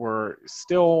 but we're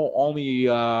still only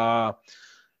 10,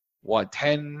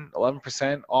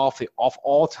 11% off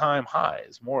all-time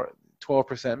highs, more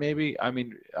 12% maybe. I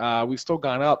mean, we've still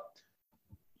gone up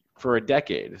for a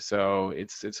decade. So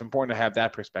it's important to have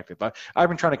that perspective. But I've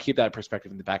been trying to keep that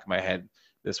perspective in the back of my head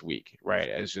this week, right?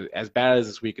 As bad as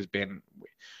this week has been,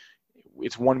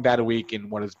 it's one bad week in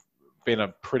what has been a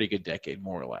pretty good decade,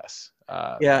 more or less.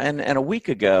 And a week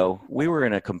ago, we were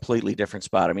in a completely different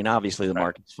spot. I mean, obviously the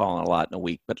market's fallen a lot in a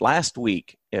week, but last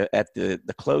week at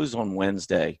the close on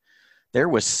Wednesday, there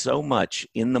was so much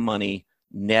in the money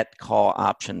net call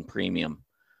option premium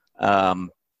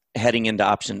heading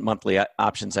into monthly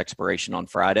options expiration on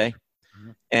Friday.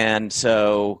 Mm-hmm. And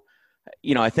so,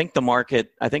 I think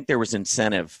there was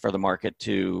incentive for the market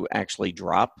to actually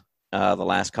drop the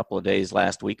last couple of days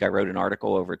last week. I wrote an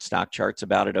article over at Stock Charts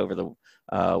about it over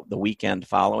the weekend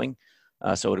following.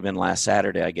 So it would have been last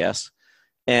Saturday, I guess.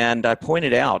 And I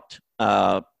pointed out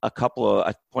I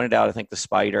think the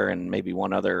Spider and maybe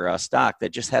one other stock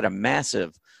that just had a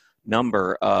massive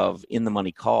number of in the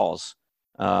money calls.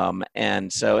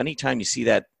 And so anytime you see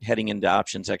that heading into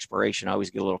options expiration, I always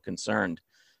get a little concerned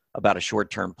about a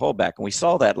short-term pullback. And we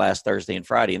saw that last Thursday and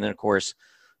Friday. And then, of course,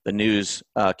 the news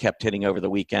kept hitting over the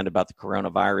weekend about the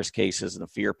coronavirus cases, and the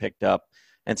fear picked up.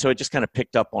 And so it just kind of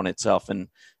picked up on itself and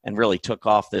really took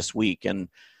off this week. And,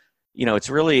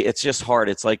 it's just hard.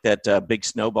 It's like that big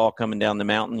snowball coming down the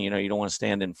mountain. You don't want to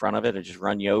stand in front of it or just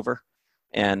run you over.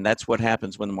 And that's what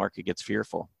happens when the market gets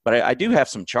fearful. But I do have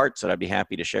some charts that I'd be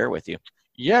happy to share with you.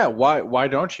 Yeah, why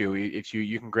don't you? If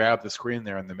you can grab the screen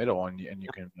there in the middle and you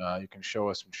can show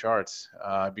us some charts.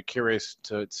 I'd be curious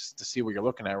to see what you're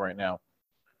looking at right now.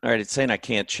 All right, it's saying I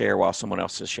can't share while someone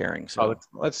else is sharing. So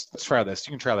let's try this.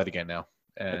 You can try that again now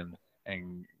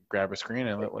and grab a screen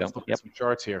and let's look at some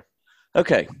charts here.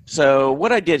 Okay, so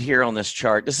what I did here on this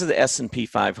chart, this is the S&P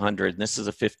 500, and this is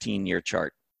a 15-year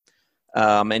chart.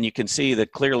 And you can see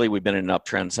that clearly we've been in an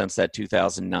uptrend since that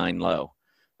 2009 low.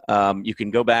 You can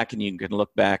go back and you can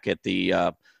look back at the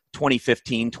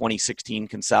 2015, 2016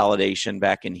 consolidation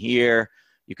back in here.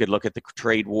 You could look at the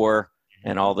trade war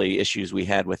and all the issues we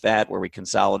had with that, where we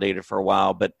consolidated for a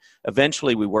while. But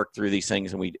eventually we worked through these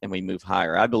things and we move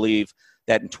higher. I believe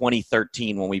that in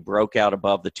 2013, when we broke out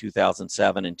above the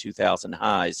 2007 and 2000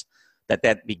 highs,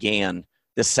 that began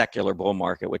this secular bull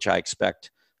market, which I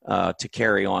expect to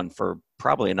carry on for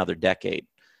probably another decade.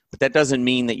 But that doesn't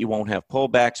mean that you won't have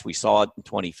pullbacks. We saw it in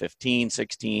 2015,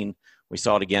 16. We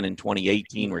saw it again in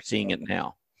 2018. We're seeing it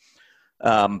now.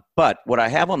 But what I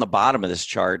have on the bottom of this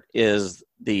chart is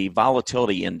the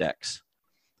volatility index.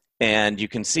 And you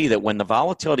can see that when the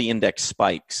volatility index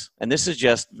spikes, and this is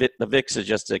just, the VIX is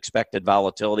just expected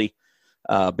volatility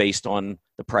based on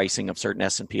the pricing of certain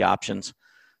S&P options.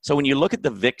 So when you look at the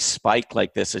VIX spike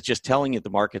like this, it's just telling you the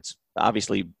market's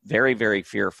obviously very, very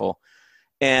fearful.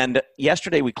 And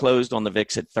yesterday we closed on the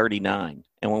VIX at 39.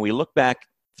 And when we look back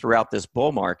throughout this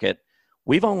bull market,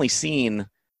 we've only seen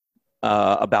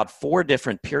about 4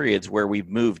 different periods where we've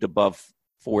moved above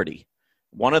 40.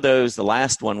 One of those, the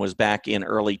last one, was back in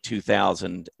early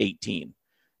 2018.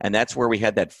 And that's where we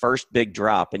had that first big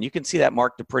drop. And you can see that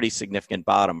marked a pretty significant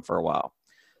bottom for a while.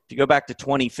 If you go back to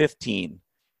 2015,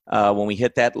 when we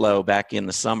hit that low back in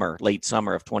the summer, late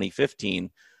summer of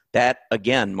 2015, that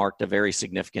again marked a very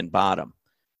significant bottom.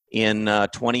 In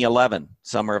 2011,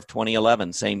 summer of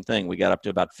 2011, same thing. We got up to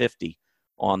about 50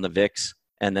 on the VIX,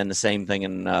 and then the same thing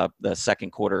in the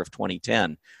second quarter of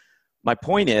 2010. My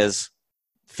point is,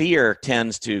 fear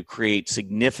tends to create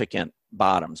significant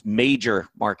bottoms, major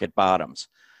market bottoms.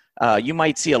 You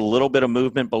might see a little bit of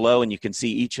movement below, and you can see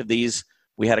each of these.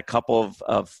 We had a couple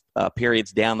of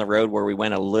periods down the road where we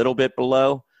went a little bit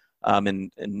below, and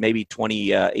maybe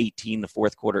 2018, the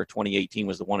fourth quarter of 2018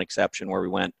 was the one exception where we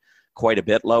went quite a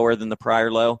bit lower than the prior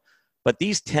low. But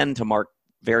these tend to mark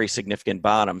very significant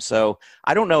bottoms. So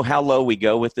I don't know how low we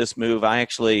go with this move. I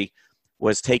actually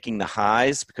was taking the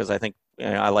highs because I think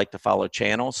I like to follow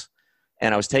channels.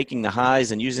 And I was taking the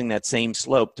highs and using that same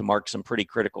slope to mark some pretty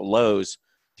critical lows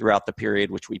throughout the period,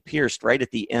 which we pierced right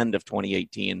at the end of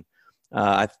 2018.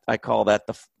 I call that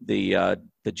the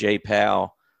Jay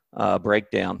Powell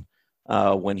breakdown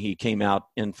when he came out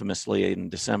infamously in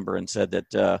December and said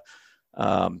that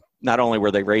not only were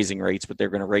they raising rates, but they're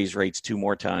going to raise rates 2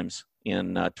 more times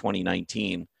in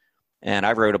 2019. And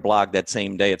I wrote a blog that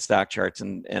same day at Stock Charts,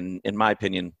 and in my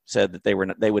opinion, said that they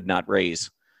would not raise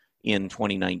in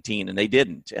 2019, and they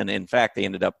didn't. And in fact, they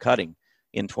ended up cutting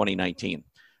in 2019.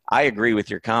 I agree with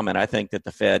your comment. I think that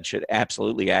the Fed should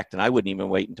absolutely act, and I wouldn't even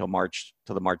wait until the March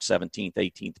 17th,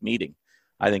 18th meeting.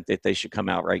 I think that they should come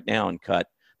out right now and cut.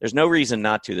 There's no reason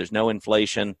not to. There's no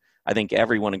inflation. I think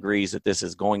everyone agrees that this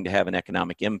is going to have an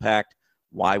economic impact.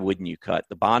 Why wouldn't you cut?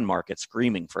 The bond market's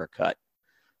screaming for a cut.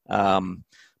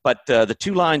 But the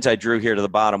two lines I drew here to the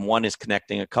bottom, one is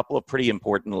connecting a couple of pretty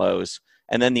important lows,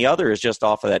 and then the other is just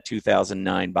off of that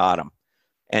 2009 bottom.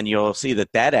 And you'll see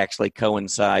that that actually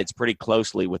coincides pretty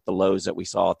closely with the lows that we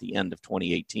saw at the end of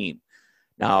 2018.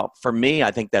 Now, for me,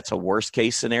 I think that's a worst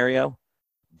case scenario,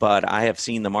 but I have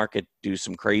seen the market do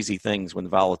some crazy things when the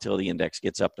volatility index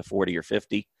gets up to 40 or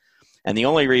 50. And the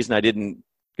only reason I didn't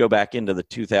go back into the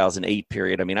 2008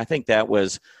 period, I mean, I think that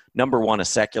was, number one, a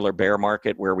secular bear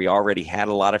market where we already had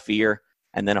a lot of fear,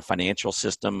 and then a potential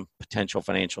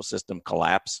financial system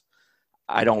collapse.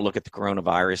 I don't look at the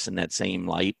coronavirus in that same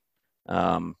light,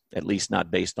 at least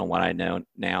not based on what I know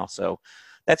now. So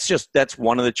that's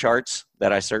one of the charts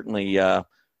that I certainly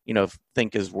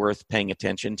think is worth paying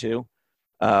attention to.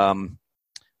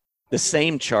 The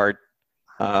same chart,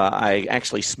 I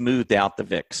actually smoothed out the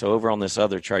VIX. So over on this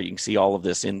other chart, you can see all of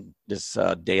this in this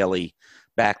daily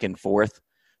back and forth.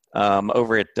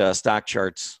 Over at Stock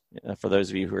Charts, for those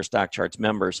of you who are Stock Charts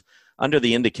members, under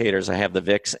the indicators, I have the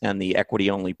VIX and the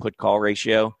equity-only put-call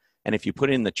ratio. And if you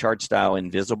put in the chart style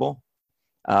invisible,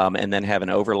 and then have an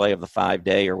overlay of the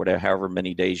 5-day or whatever, however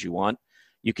many days you want,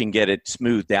 you can get it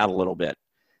smoothed out a little bit.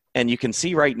 And you can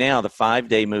see right now the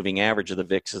 5-day moving average of the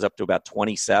VIX is up to about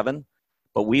 27,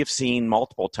 but we have seen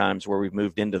multiple times where we've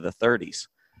moved into the 30s.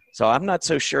 So I'm not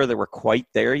so sure that we're quite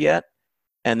there yet.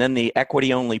 And then the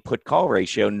equity-only put-call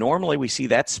ratio, normally we see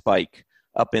that spike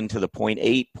up into the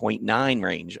 0.8, 0.9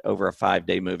 range over a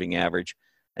 5-day moving average,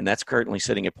 and that's currently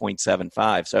sitting at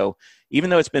 0.75. So even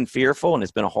though it's been fearful and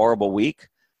it's been a horrible week,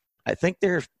 I think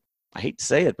I hate to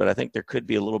say it, but I think there could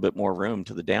be a little bit more room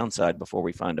to the downside before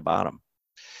we find a bottom.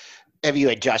 Have you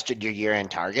adjusted your year-end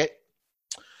target?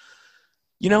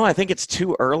 I think it's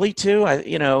too early to.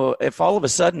 If all of a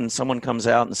sudden someone comes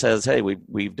out and says, "Hey,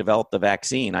 we've developed the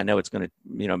vaccine," I know it's going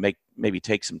to, maybe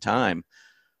take some time.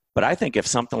 But I think if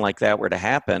something like that were to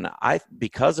happen,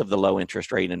 because of the low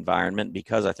interest rate environment,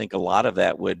 because I think a lot of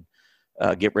that would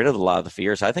get rid of a lot of the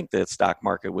fears, I think the stock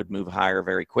market would move higher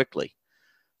very quickly.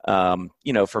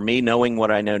 For me, knowing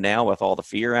what I know now with all the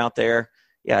fear out there,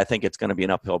 I think it's going to be an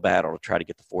uphill battle to try to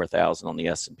get to 4,000 on the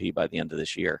S&P by the end of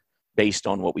this year, based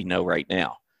on what we know right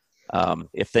now.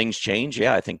 If things change,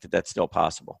 I think that's still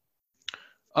possible.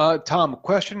 Tom,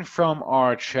 question from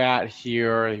our chat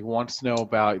here. He wants to know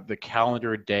about the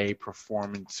calendar day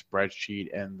performance spreadsheet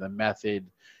and the method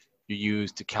you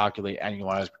use to calculate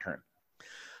annualized return.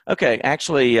 Okay,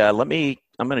 actually, I'm going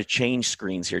to change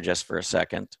screens here just for a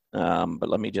second, but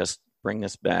let me just bring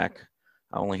this back.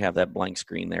 I only have that blank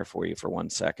screen there for you for 1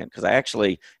 second, because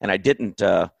I didn't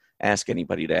ask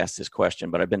anybody to ask this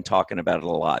question, but I've been talking about it a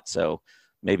lot, so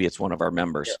maybe it's one of our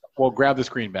members. Yeah. Well, grab the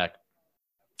screen back.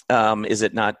 Is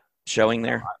it not showing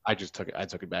there? I just took it. I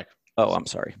took it back. Oh, I'm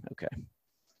sorry. Okay.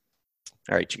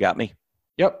 All right, you got me?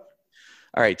 Yep.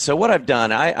 All right, so what I've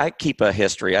done, I keep a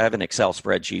history. I have an Excel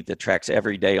spreadsheet that tracks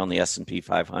every day on the S&P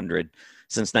 500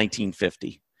 since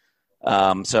 1950.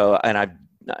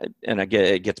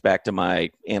 It gets back to my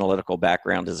analytical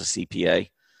background as a CPA.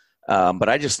 But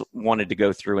I just wanted to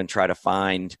go through and try to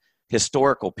find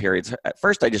historical periods. At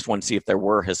first, I just wanted to see if there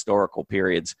were historical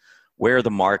periods where the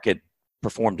market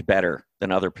performed better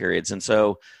than other periods. And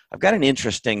so I've got an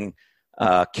interesting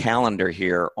calendar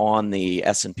here on the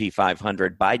S&P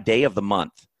 500 by day of the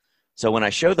month. So when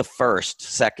I show the first,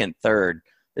 second, third,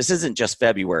 this isn't just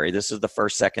February. This is the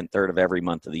first, second, third of every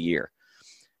month of the year.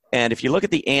 And if you look at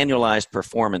the annualized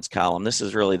performance column, this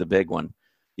is really the big one.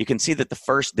 You can see that the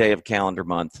first day of calendar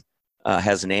month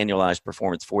has an annualized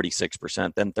performance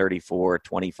 46%, then 34,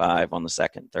 25 on the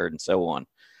second, third, and so on.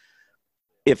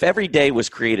 If every day was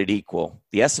created equal,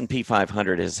 the S&P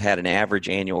 500 has had an average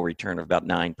annual return of about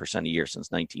 9% a year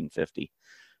since 1950.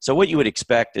 So what you would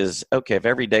expect is, okay, if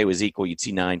every day was equal, you'd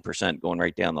see 9% going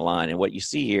right down the line. And what you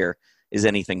see here is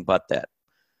anything but that.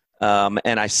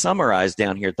 And I summarized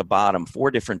down here at the bottom 4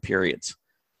 different periods.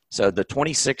 So the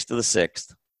 26th to the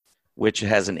 6th, which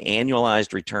has an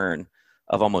annualized return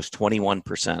of almost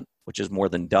 21%, which is more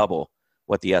than double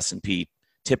what the S&P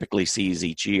typically sees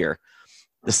each year.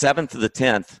 The 7th to the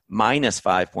 10th, minus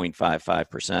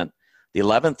 5.55%. The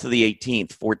 11th to the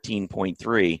 18th,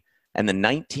 14.3%. And the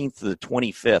 19th to the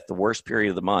 25th, the worst period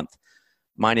of the month,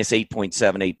 minus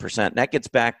 8.78%. And that gets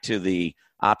back to the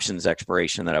options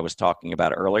expiration that I was talking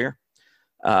about earlier.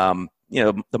 The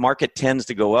market tends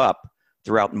to go up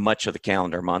throughout much of the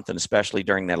calendar month, and especially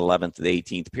during that 11th to the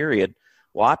 18th period.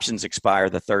 Well, options expire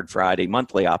the third Friday.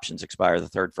 Monthly options expire the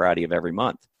third Friday of every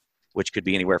month, which could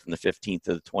be anywhere from the 15th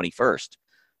to the 21st.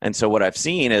 And so what I've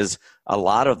seen is a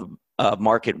lot of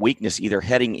market weakness either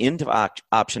heading into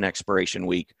option expiration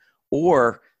week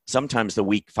or sometimes the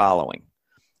week following.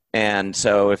 And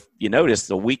so if you notice,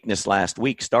 the weakness last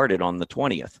week started on the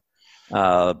 20th.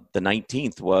 The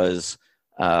 19th was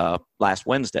last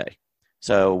Wednesday.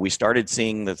 So we started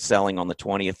seeing the selling on the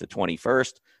 20th, the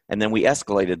 21st, and then we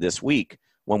escalated this week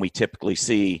when we typically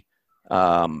see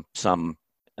some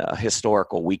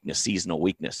historical weakness, seasonal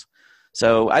weakness.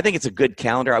 So I think it's a good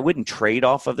calendar. I wouldn't trade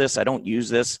off of this. I don't use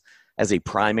this as a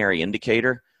primary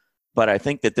indicator, but I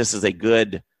think that this is a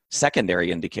good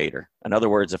secondary indicator. In other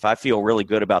words, if I feel really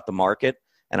good about the market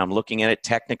and I'm looking at it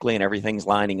technically and everything's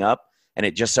lining up and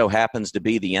it just so happens to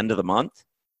be the end of the month,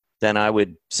 then I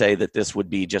would say that this would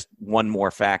be just one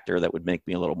more factor that would make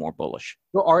me a little more bullish.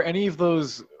 So are any of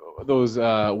those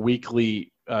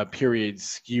weekly periods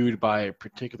skewed by a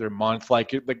particular month? Like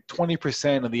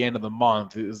 20% of the end of the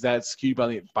month, is that skewed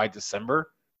by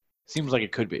December? Seems like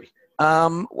it could be.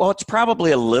 Well, it's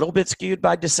probably a little bit skewed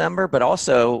by December, but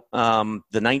also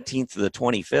the 19th to the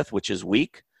 25th, which is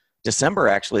weak. December,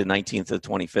 actually, the 19th to the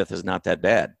 25th is not that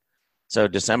bad. So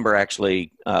December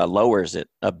actually lowers it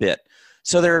a bit.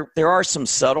 So there are some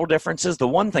subtle differences. The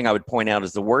one thing I would point out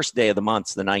is the worst day of the month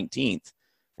is the 19th.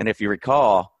 And if you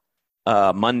recall,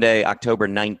 Monday, October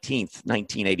 19th,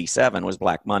 1987 was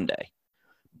Black Monday.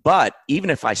 But even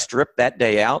if I strip that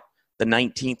day out, the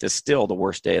 19th is still the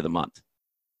worst day of the month.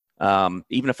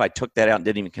 Even if I took that out and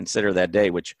didn't even consider that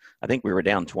day, which I think we were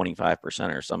down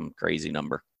 25% or some crazy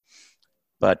number.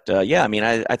 But yeah, I mean,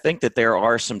 I think that there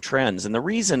are some trends. And the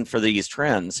reason for these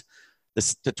trends, the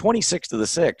 26th to the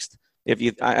 6th,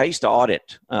 I used to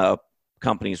audit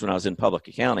companies when I was in public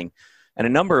accounting, and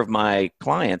a number of my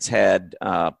clients had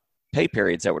pay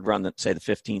periods that would run, say, the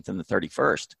 15th and the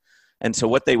 31st. And so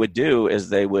what they would do is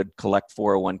they would collect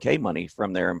 401k money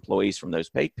from their employees from those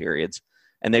pay periods,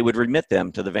 and they would remit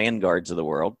them to the Vanguards of the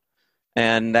world.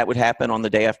 And that would happen on the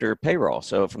day after payroll.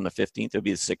 So from the 15th, it would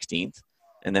be the 16th.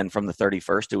 And then from the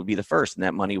 31st, it would be the 1st. And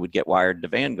that money would get wired to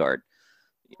Vanguard.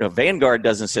 Vanguard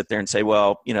doesn't sit there and say,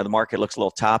 well, the market looks a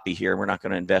little toppy here. We're not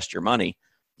going to invest your money.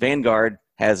 Vanguard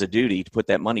has a duty to put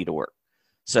that money to work.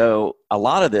 So a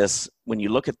lot of this, when you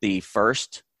look at the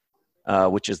 1st,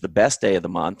 which is the best day of the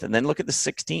month, and then look at the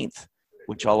 16th,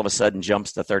 which all of a sudden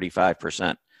jumps to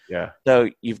 35%. Yeah. So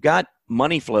you've got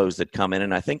money flows that come in.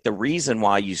 And I think the reason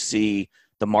why you see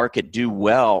the market do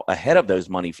well ahead of those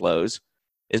money flows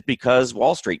is because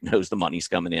Wall Street knows the money's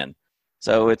coming in.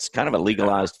 So it's kind of a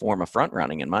legalized form of front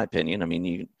running, in my opinion. I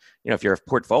mean, if you're a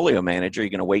portfolio manager, you're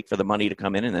going to wait for the money to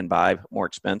come in and then buy more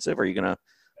expensive, or you're going to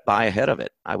buy ahead of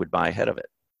it. I would buy ahead of it.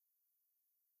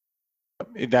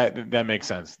 That makes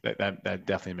sense. That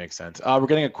definitely makes sense. We're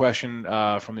getting a question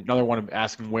from another one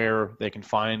asking where they can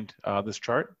find this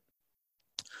chart.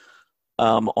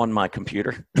 On my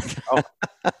computer. Oh,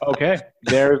 okay.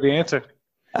 There's the answer.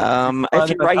 If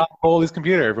you write Holy's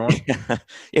computer, everyone.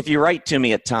 If you write to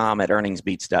me at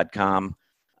tom@earningsbeats.com,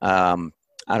 I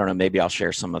don't know, maybe I'll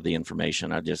share some of the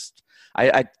information. I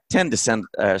tend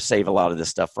to save a lot of this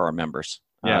stuff for our members.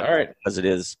 Yeah, all right. Because it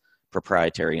is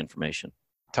proprietary information.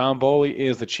 Tom Bowley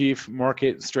is the chief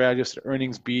market strategist at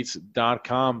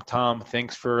earningsbeats.com. Tom,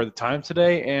 thanks for the time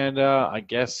today, and I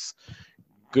guess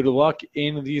good luck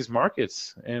in these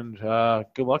markets, and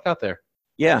good luck out there.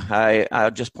 Yeah,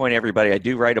 I'll just point everybody, I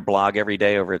do write a blog every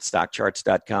day over at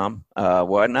stockcharts.com.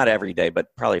 Well, not every day, but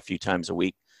probably a few times a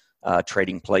week,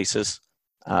 trading places.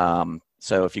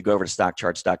 So if you go over to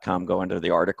stockcharts.com, go into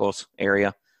the articles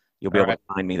area, you'll be able to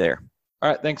find me there. All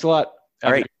right, thanks a lot.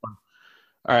 All right.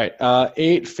 All right,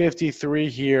 8:53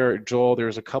 here, Joel.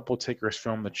 There's a couple tickers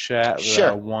from the chat that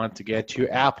I want to get to.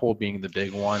 Apple being the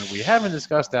big one. We haven't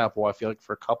discussed Apple, I feel like,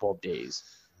 for a couple of days.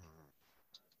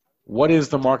 What is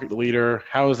the market leader?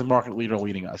 How is the market leader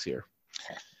leading us here?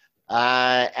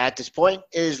 At this point,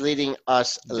 it is leading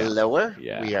us lower.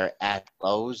 Yeah. We are at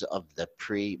lows of the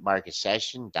pre-market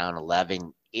session, down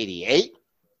 1188.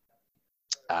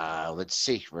 Let's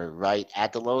see. We're right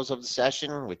at the lows of the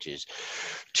session, which is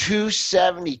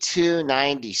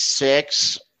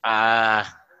 272.96.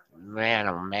 Man,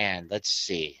 oh man. Let's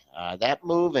see. That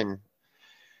move in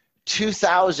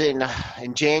 2000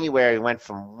 in January went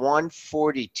from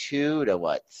 142 to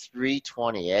what?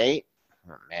 328.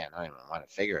 Oh man, I don't even want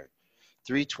to figure it.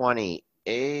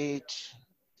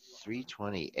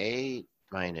 328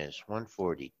 minus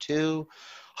 142.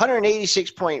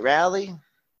 186 point rally.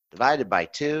 Divided by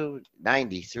 2,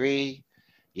 93.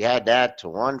 You add that to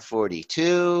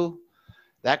 142.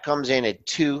 That comes in at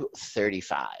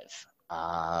 235.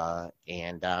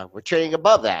 And we're trading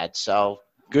above that. So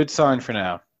good sign for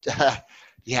now.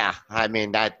 Yeah, I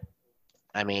mean,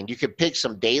 you could pick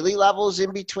some daily levels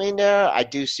in between there. I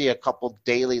do see a couple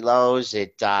daily lows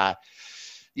at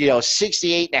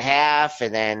 68.5,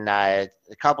 and then a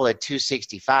couple at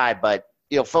 265. But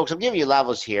folks, I'm giving you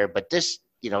levels here, but this,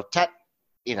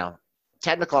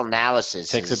 technical analysis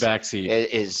takes a backseat.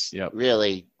 Is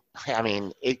really, I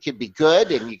mean, it could be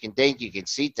good, and you can think you can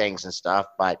see things and stuff,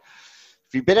 but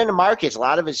if you've been in the markets, a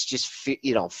lot of it's just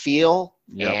feel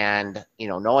and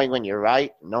knowing when you're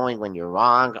right, knowing when you're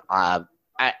wrong.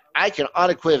 I can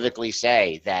unequivocally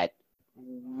say that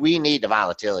we need the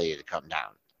volatility to come down.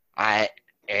 I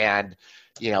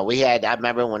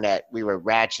remember when we were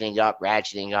ratcheting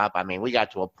up. I mean, we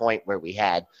got to a point where we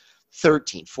had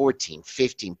 13, 14,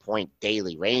 15 point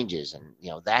daily ranges. And,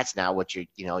 that's now what you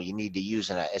need to use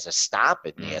as a stop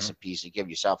in the S&Ps to give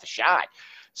yourself a shot.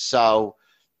 So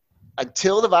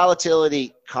until the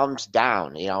volatility comes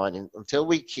down, and until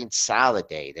we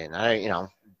consolidate, and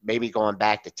maybe going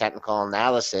back to technical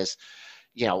analysis,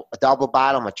 a double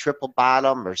bottom, a triple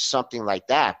bottom, or something like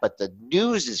that. But the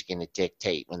news is going to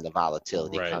dictate when the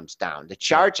volatility comes down. The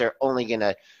charts are only going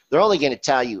to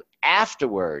tell you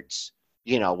afterwards,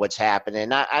 what's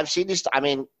happening. I've seen this. I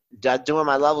mean, doing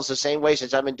my levels the same way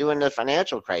since I've been doing the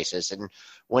financial crisis. And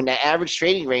when the average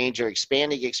trading range are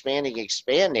expanding,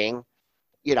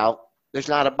 there's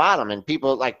not a bottom. And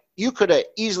people you could have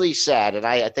easily said, and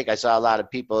I think I saw a lot of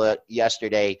people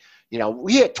yesterday,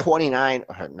 we hit 29,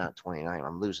 or not 29.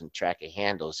 I'm losing track of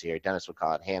handles here. Dennis would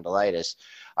call it handleitis.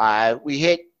 We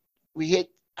hit,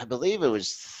 I believe it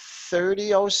was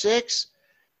 30.06,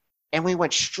 and we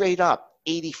went straight up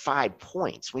 85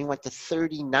 points. We went to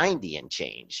 30.90 and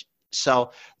change.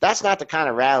 So that's not the kind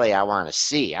of rally I want to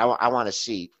see. I want to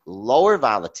see lower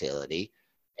volatility,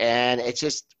 and it's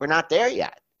just we're not there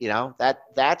yet.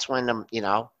 That's when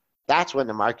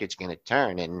the market's going to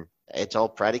turn, and it's all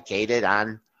predicated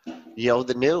on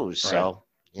the news. Right. So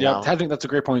I think that's a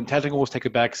great point. Technicals take a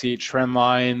backseat. Trend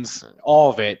lines,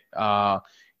 all of it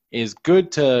is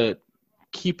good to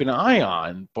keep an eye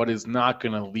on, but is not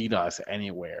going to lead us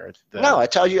anywhere. No, I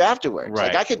tell you afterwards.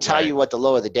 Right, I could tell you what the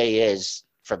low of the day is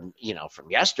from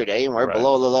yesterday, and we're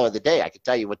below the low of the day. I could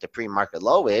tell you what the pre-market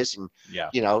low is, and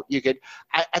you could.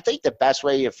 I think the best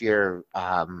way if you're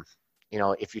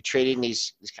if you're trading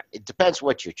these, it depends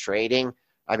what you're trading.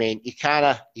 I mean,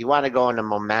 you want to go into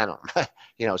momentum,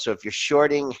 so if you're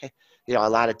shorting, a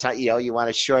lot of time, you want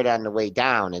to short on the way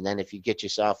down. And then if you get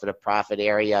yourself in a profit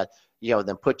area,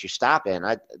 then put your stop in.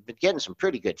 I've been getting some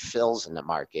pretty good fills in the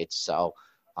market. So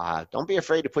don't be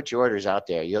afraid to put your orders out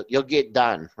there. You'll get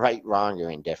done, right, wrong,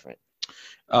 or indifferent.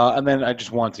 And then I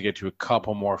just wanted to get to a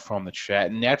couple more from the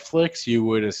chat. Netflix, you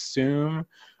would assume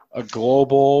a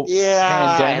global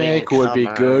pandemic would be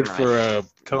good for a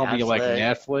company like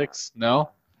Netflix?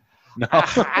 No?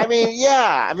 I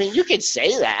mean, you could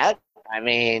say that. I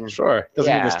mean, sure.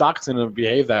 Doesn't mean the stock's going to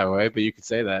behave that way, but you could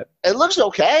say that. It looks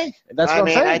okay. That's what I'm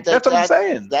saying. That's what I'm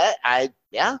saying. I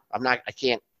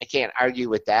can't argue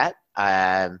with that.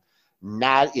 Made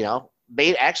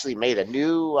a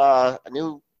new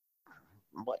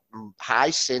high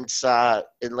since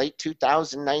in late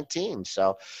 2019.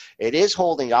 So it is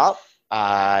holding up.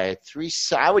 I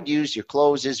would use your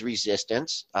close as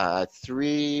resistance. What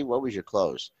was your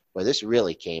close? Well, this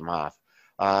really came off.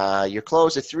 Your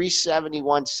close at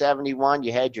 371.71.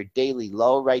 You had your daily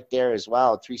low right there as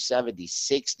well at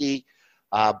 370.60.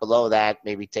 Below that,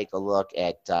 maybe take a look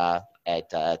at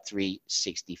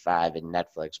 365 in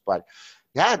Netflix. But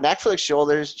yeah, Netflix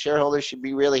shareholders should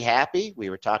be really happy. We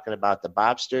were talking about the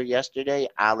Bobster yesterday,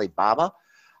 Alibaba.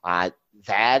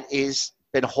 That is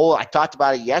been I talked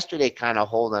about it yesterday, kind of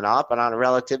holding up, and on a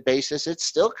relative basis, it's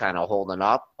still kind of holding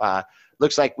up.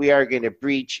 Looks like we are going to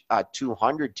breach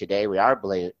 200 today. We are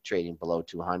trading below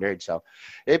 200, so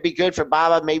it'd be good for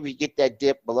Baba. Maybe get that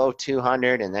dip below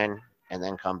 200 and then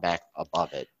come back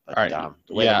above it. But all right.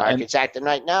 The way the market's acting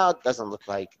right now, it doesn't look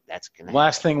like that's going to happen.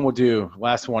 Last thing we'll do,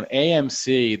 last one,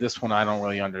 AMC. This one I don't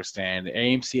really understand.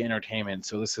 AMC Entertainment.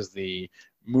 So this is the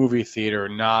movie theater,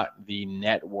 not the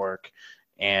network.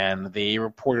 And they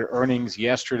reported earnings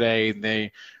yesterday. The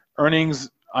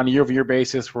earnings on a year-over-year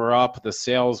basis were up. The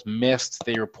sales missed.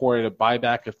 They reported a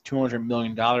buyback of $200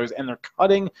 million, and they're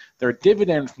cutting their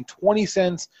dividend from 20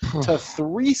 cents to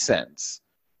 3 cents.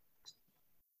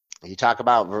 You talk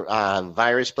about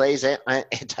virus plays,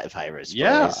 antivirus plays.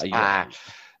 Yeah.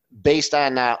 Based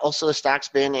on also the stock's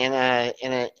been in a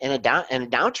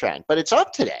downtrend, but it's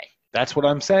up today. That's what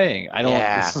I'm saying. I don't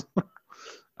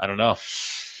know.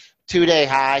 2-day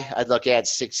high, I'd look at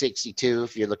 662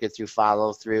 if you're looking through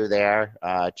follow through there,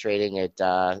 trading at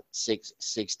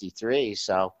 663.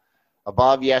 So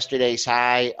above yesterday's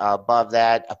high, above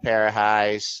that, a pair of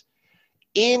highs.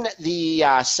 In the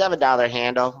 $7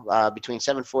 handle, between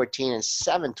 714 and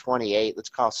 728, let's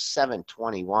call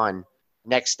 721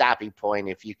 next stopping point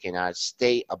if you can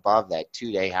stay above that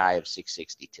 2-day high of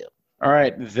 662. All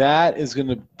right, that is going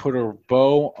to put a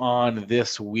bow on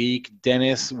this week.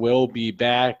 Dennis will be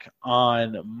back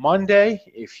on Monday.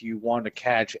 If you want to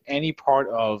catch any part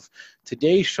of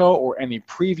today's show or any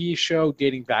previous show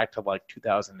dating back to like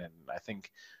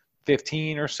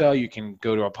 2015 or so, you can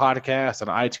go to our podcast on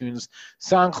iTunes,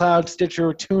 SoundCloud,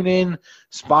 Stitcher, TuneIn,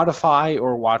 Spotify,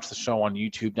 or watch the show on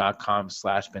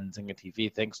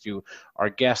youtube.com/BenzingaTV. Thanks to our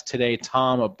guest today,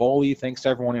 Tom Aboli. Thanks to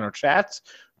everyone in our chats,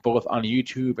 both on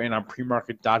YouTube and on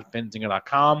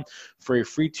premarket.benzinga.com. For a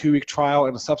free 2-week trial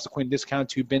and a subsequent discount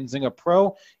to Benzinga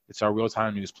Pro, it's our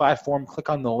real-time news platform. Click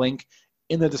on the link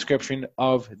in the description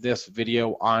of this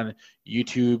video on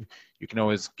YouTube. You can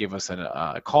always give us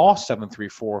a call,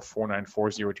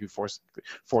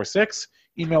 734-494-0246.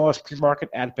 Email us,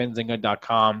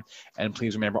 premarket@benzinga.com. And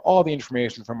please remember, all the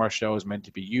information from our show is meant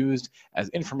to be used as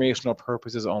informational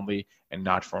purposes only and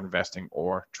not for investing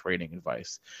or trading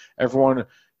advice. Everyone,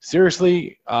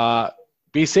 seriously,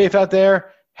 be safe out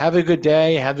there. Have a good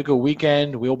day. Have a good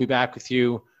weekend. We'll be back with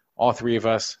you, all three of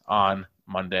us, on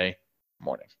Monday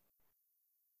morning.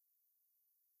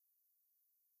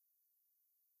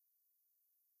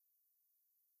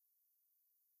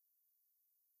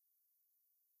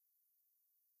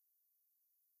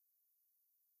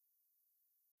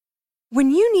 When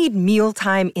you need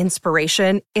mealtime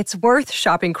inspiration, it's worth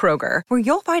shopping Kroger, where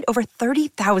you'll find over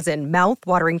 30,000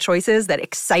 mouth-watering choices that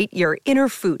excite your inner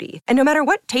foodie. And no matter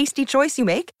what tasty choice you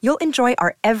make, you'll enjoy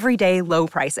our everyday low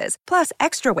prices, plus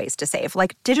extra ways to save,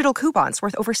 like digital coupons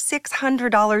worth over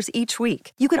 $600 each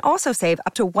week. You can also save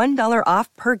up to $1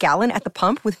 off per gallon at the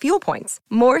pump with fuel points.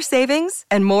 More savings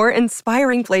and more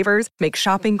inspiring flavors make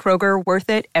shopping Kroger worth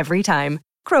it every time.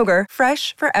 Kroger,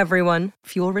 fresh for everyone.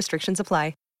 Fuel restrictions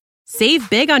apply. Save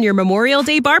big on your Memorial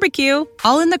Day barbecue,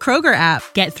 all in the Kroger app.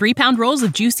 Get 3-pound rolls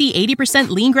of juicy 80%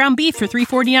 lean ground beef for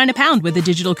 $3.49 a pound with a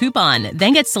digital coupon.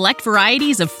 Then get select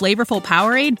varieties of flavorful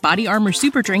Powerade, Body Armor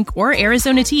Super Drink, or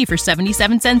Arizona tea for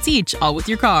 77 cents each, all with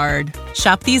your card.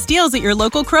 Shop these deals at your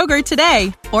local Kroger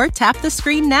today, or tap the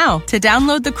screen now to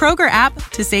download the Kroger app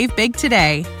to save big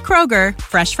today. Kroger,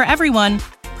 fresh for everyone.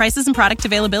 Prices and product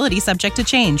availability subject to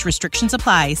change. Restrictions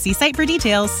apply. See site for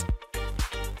details.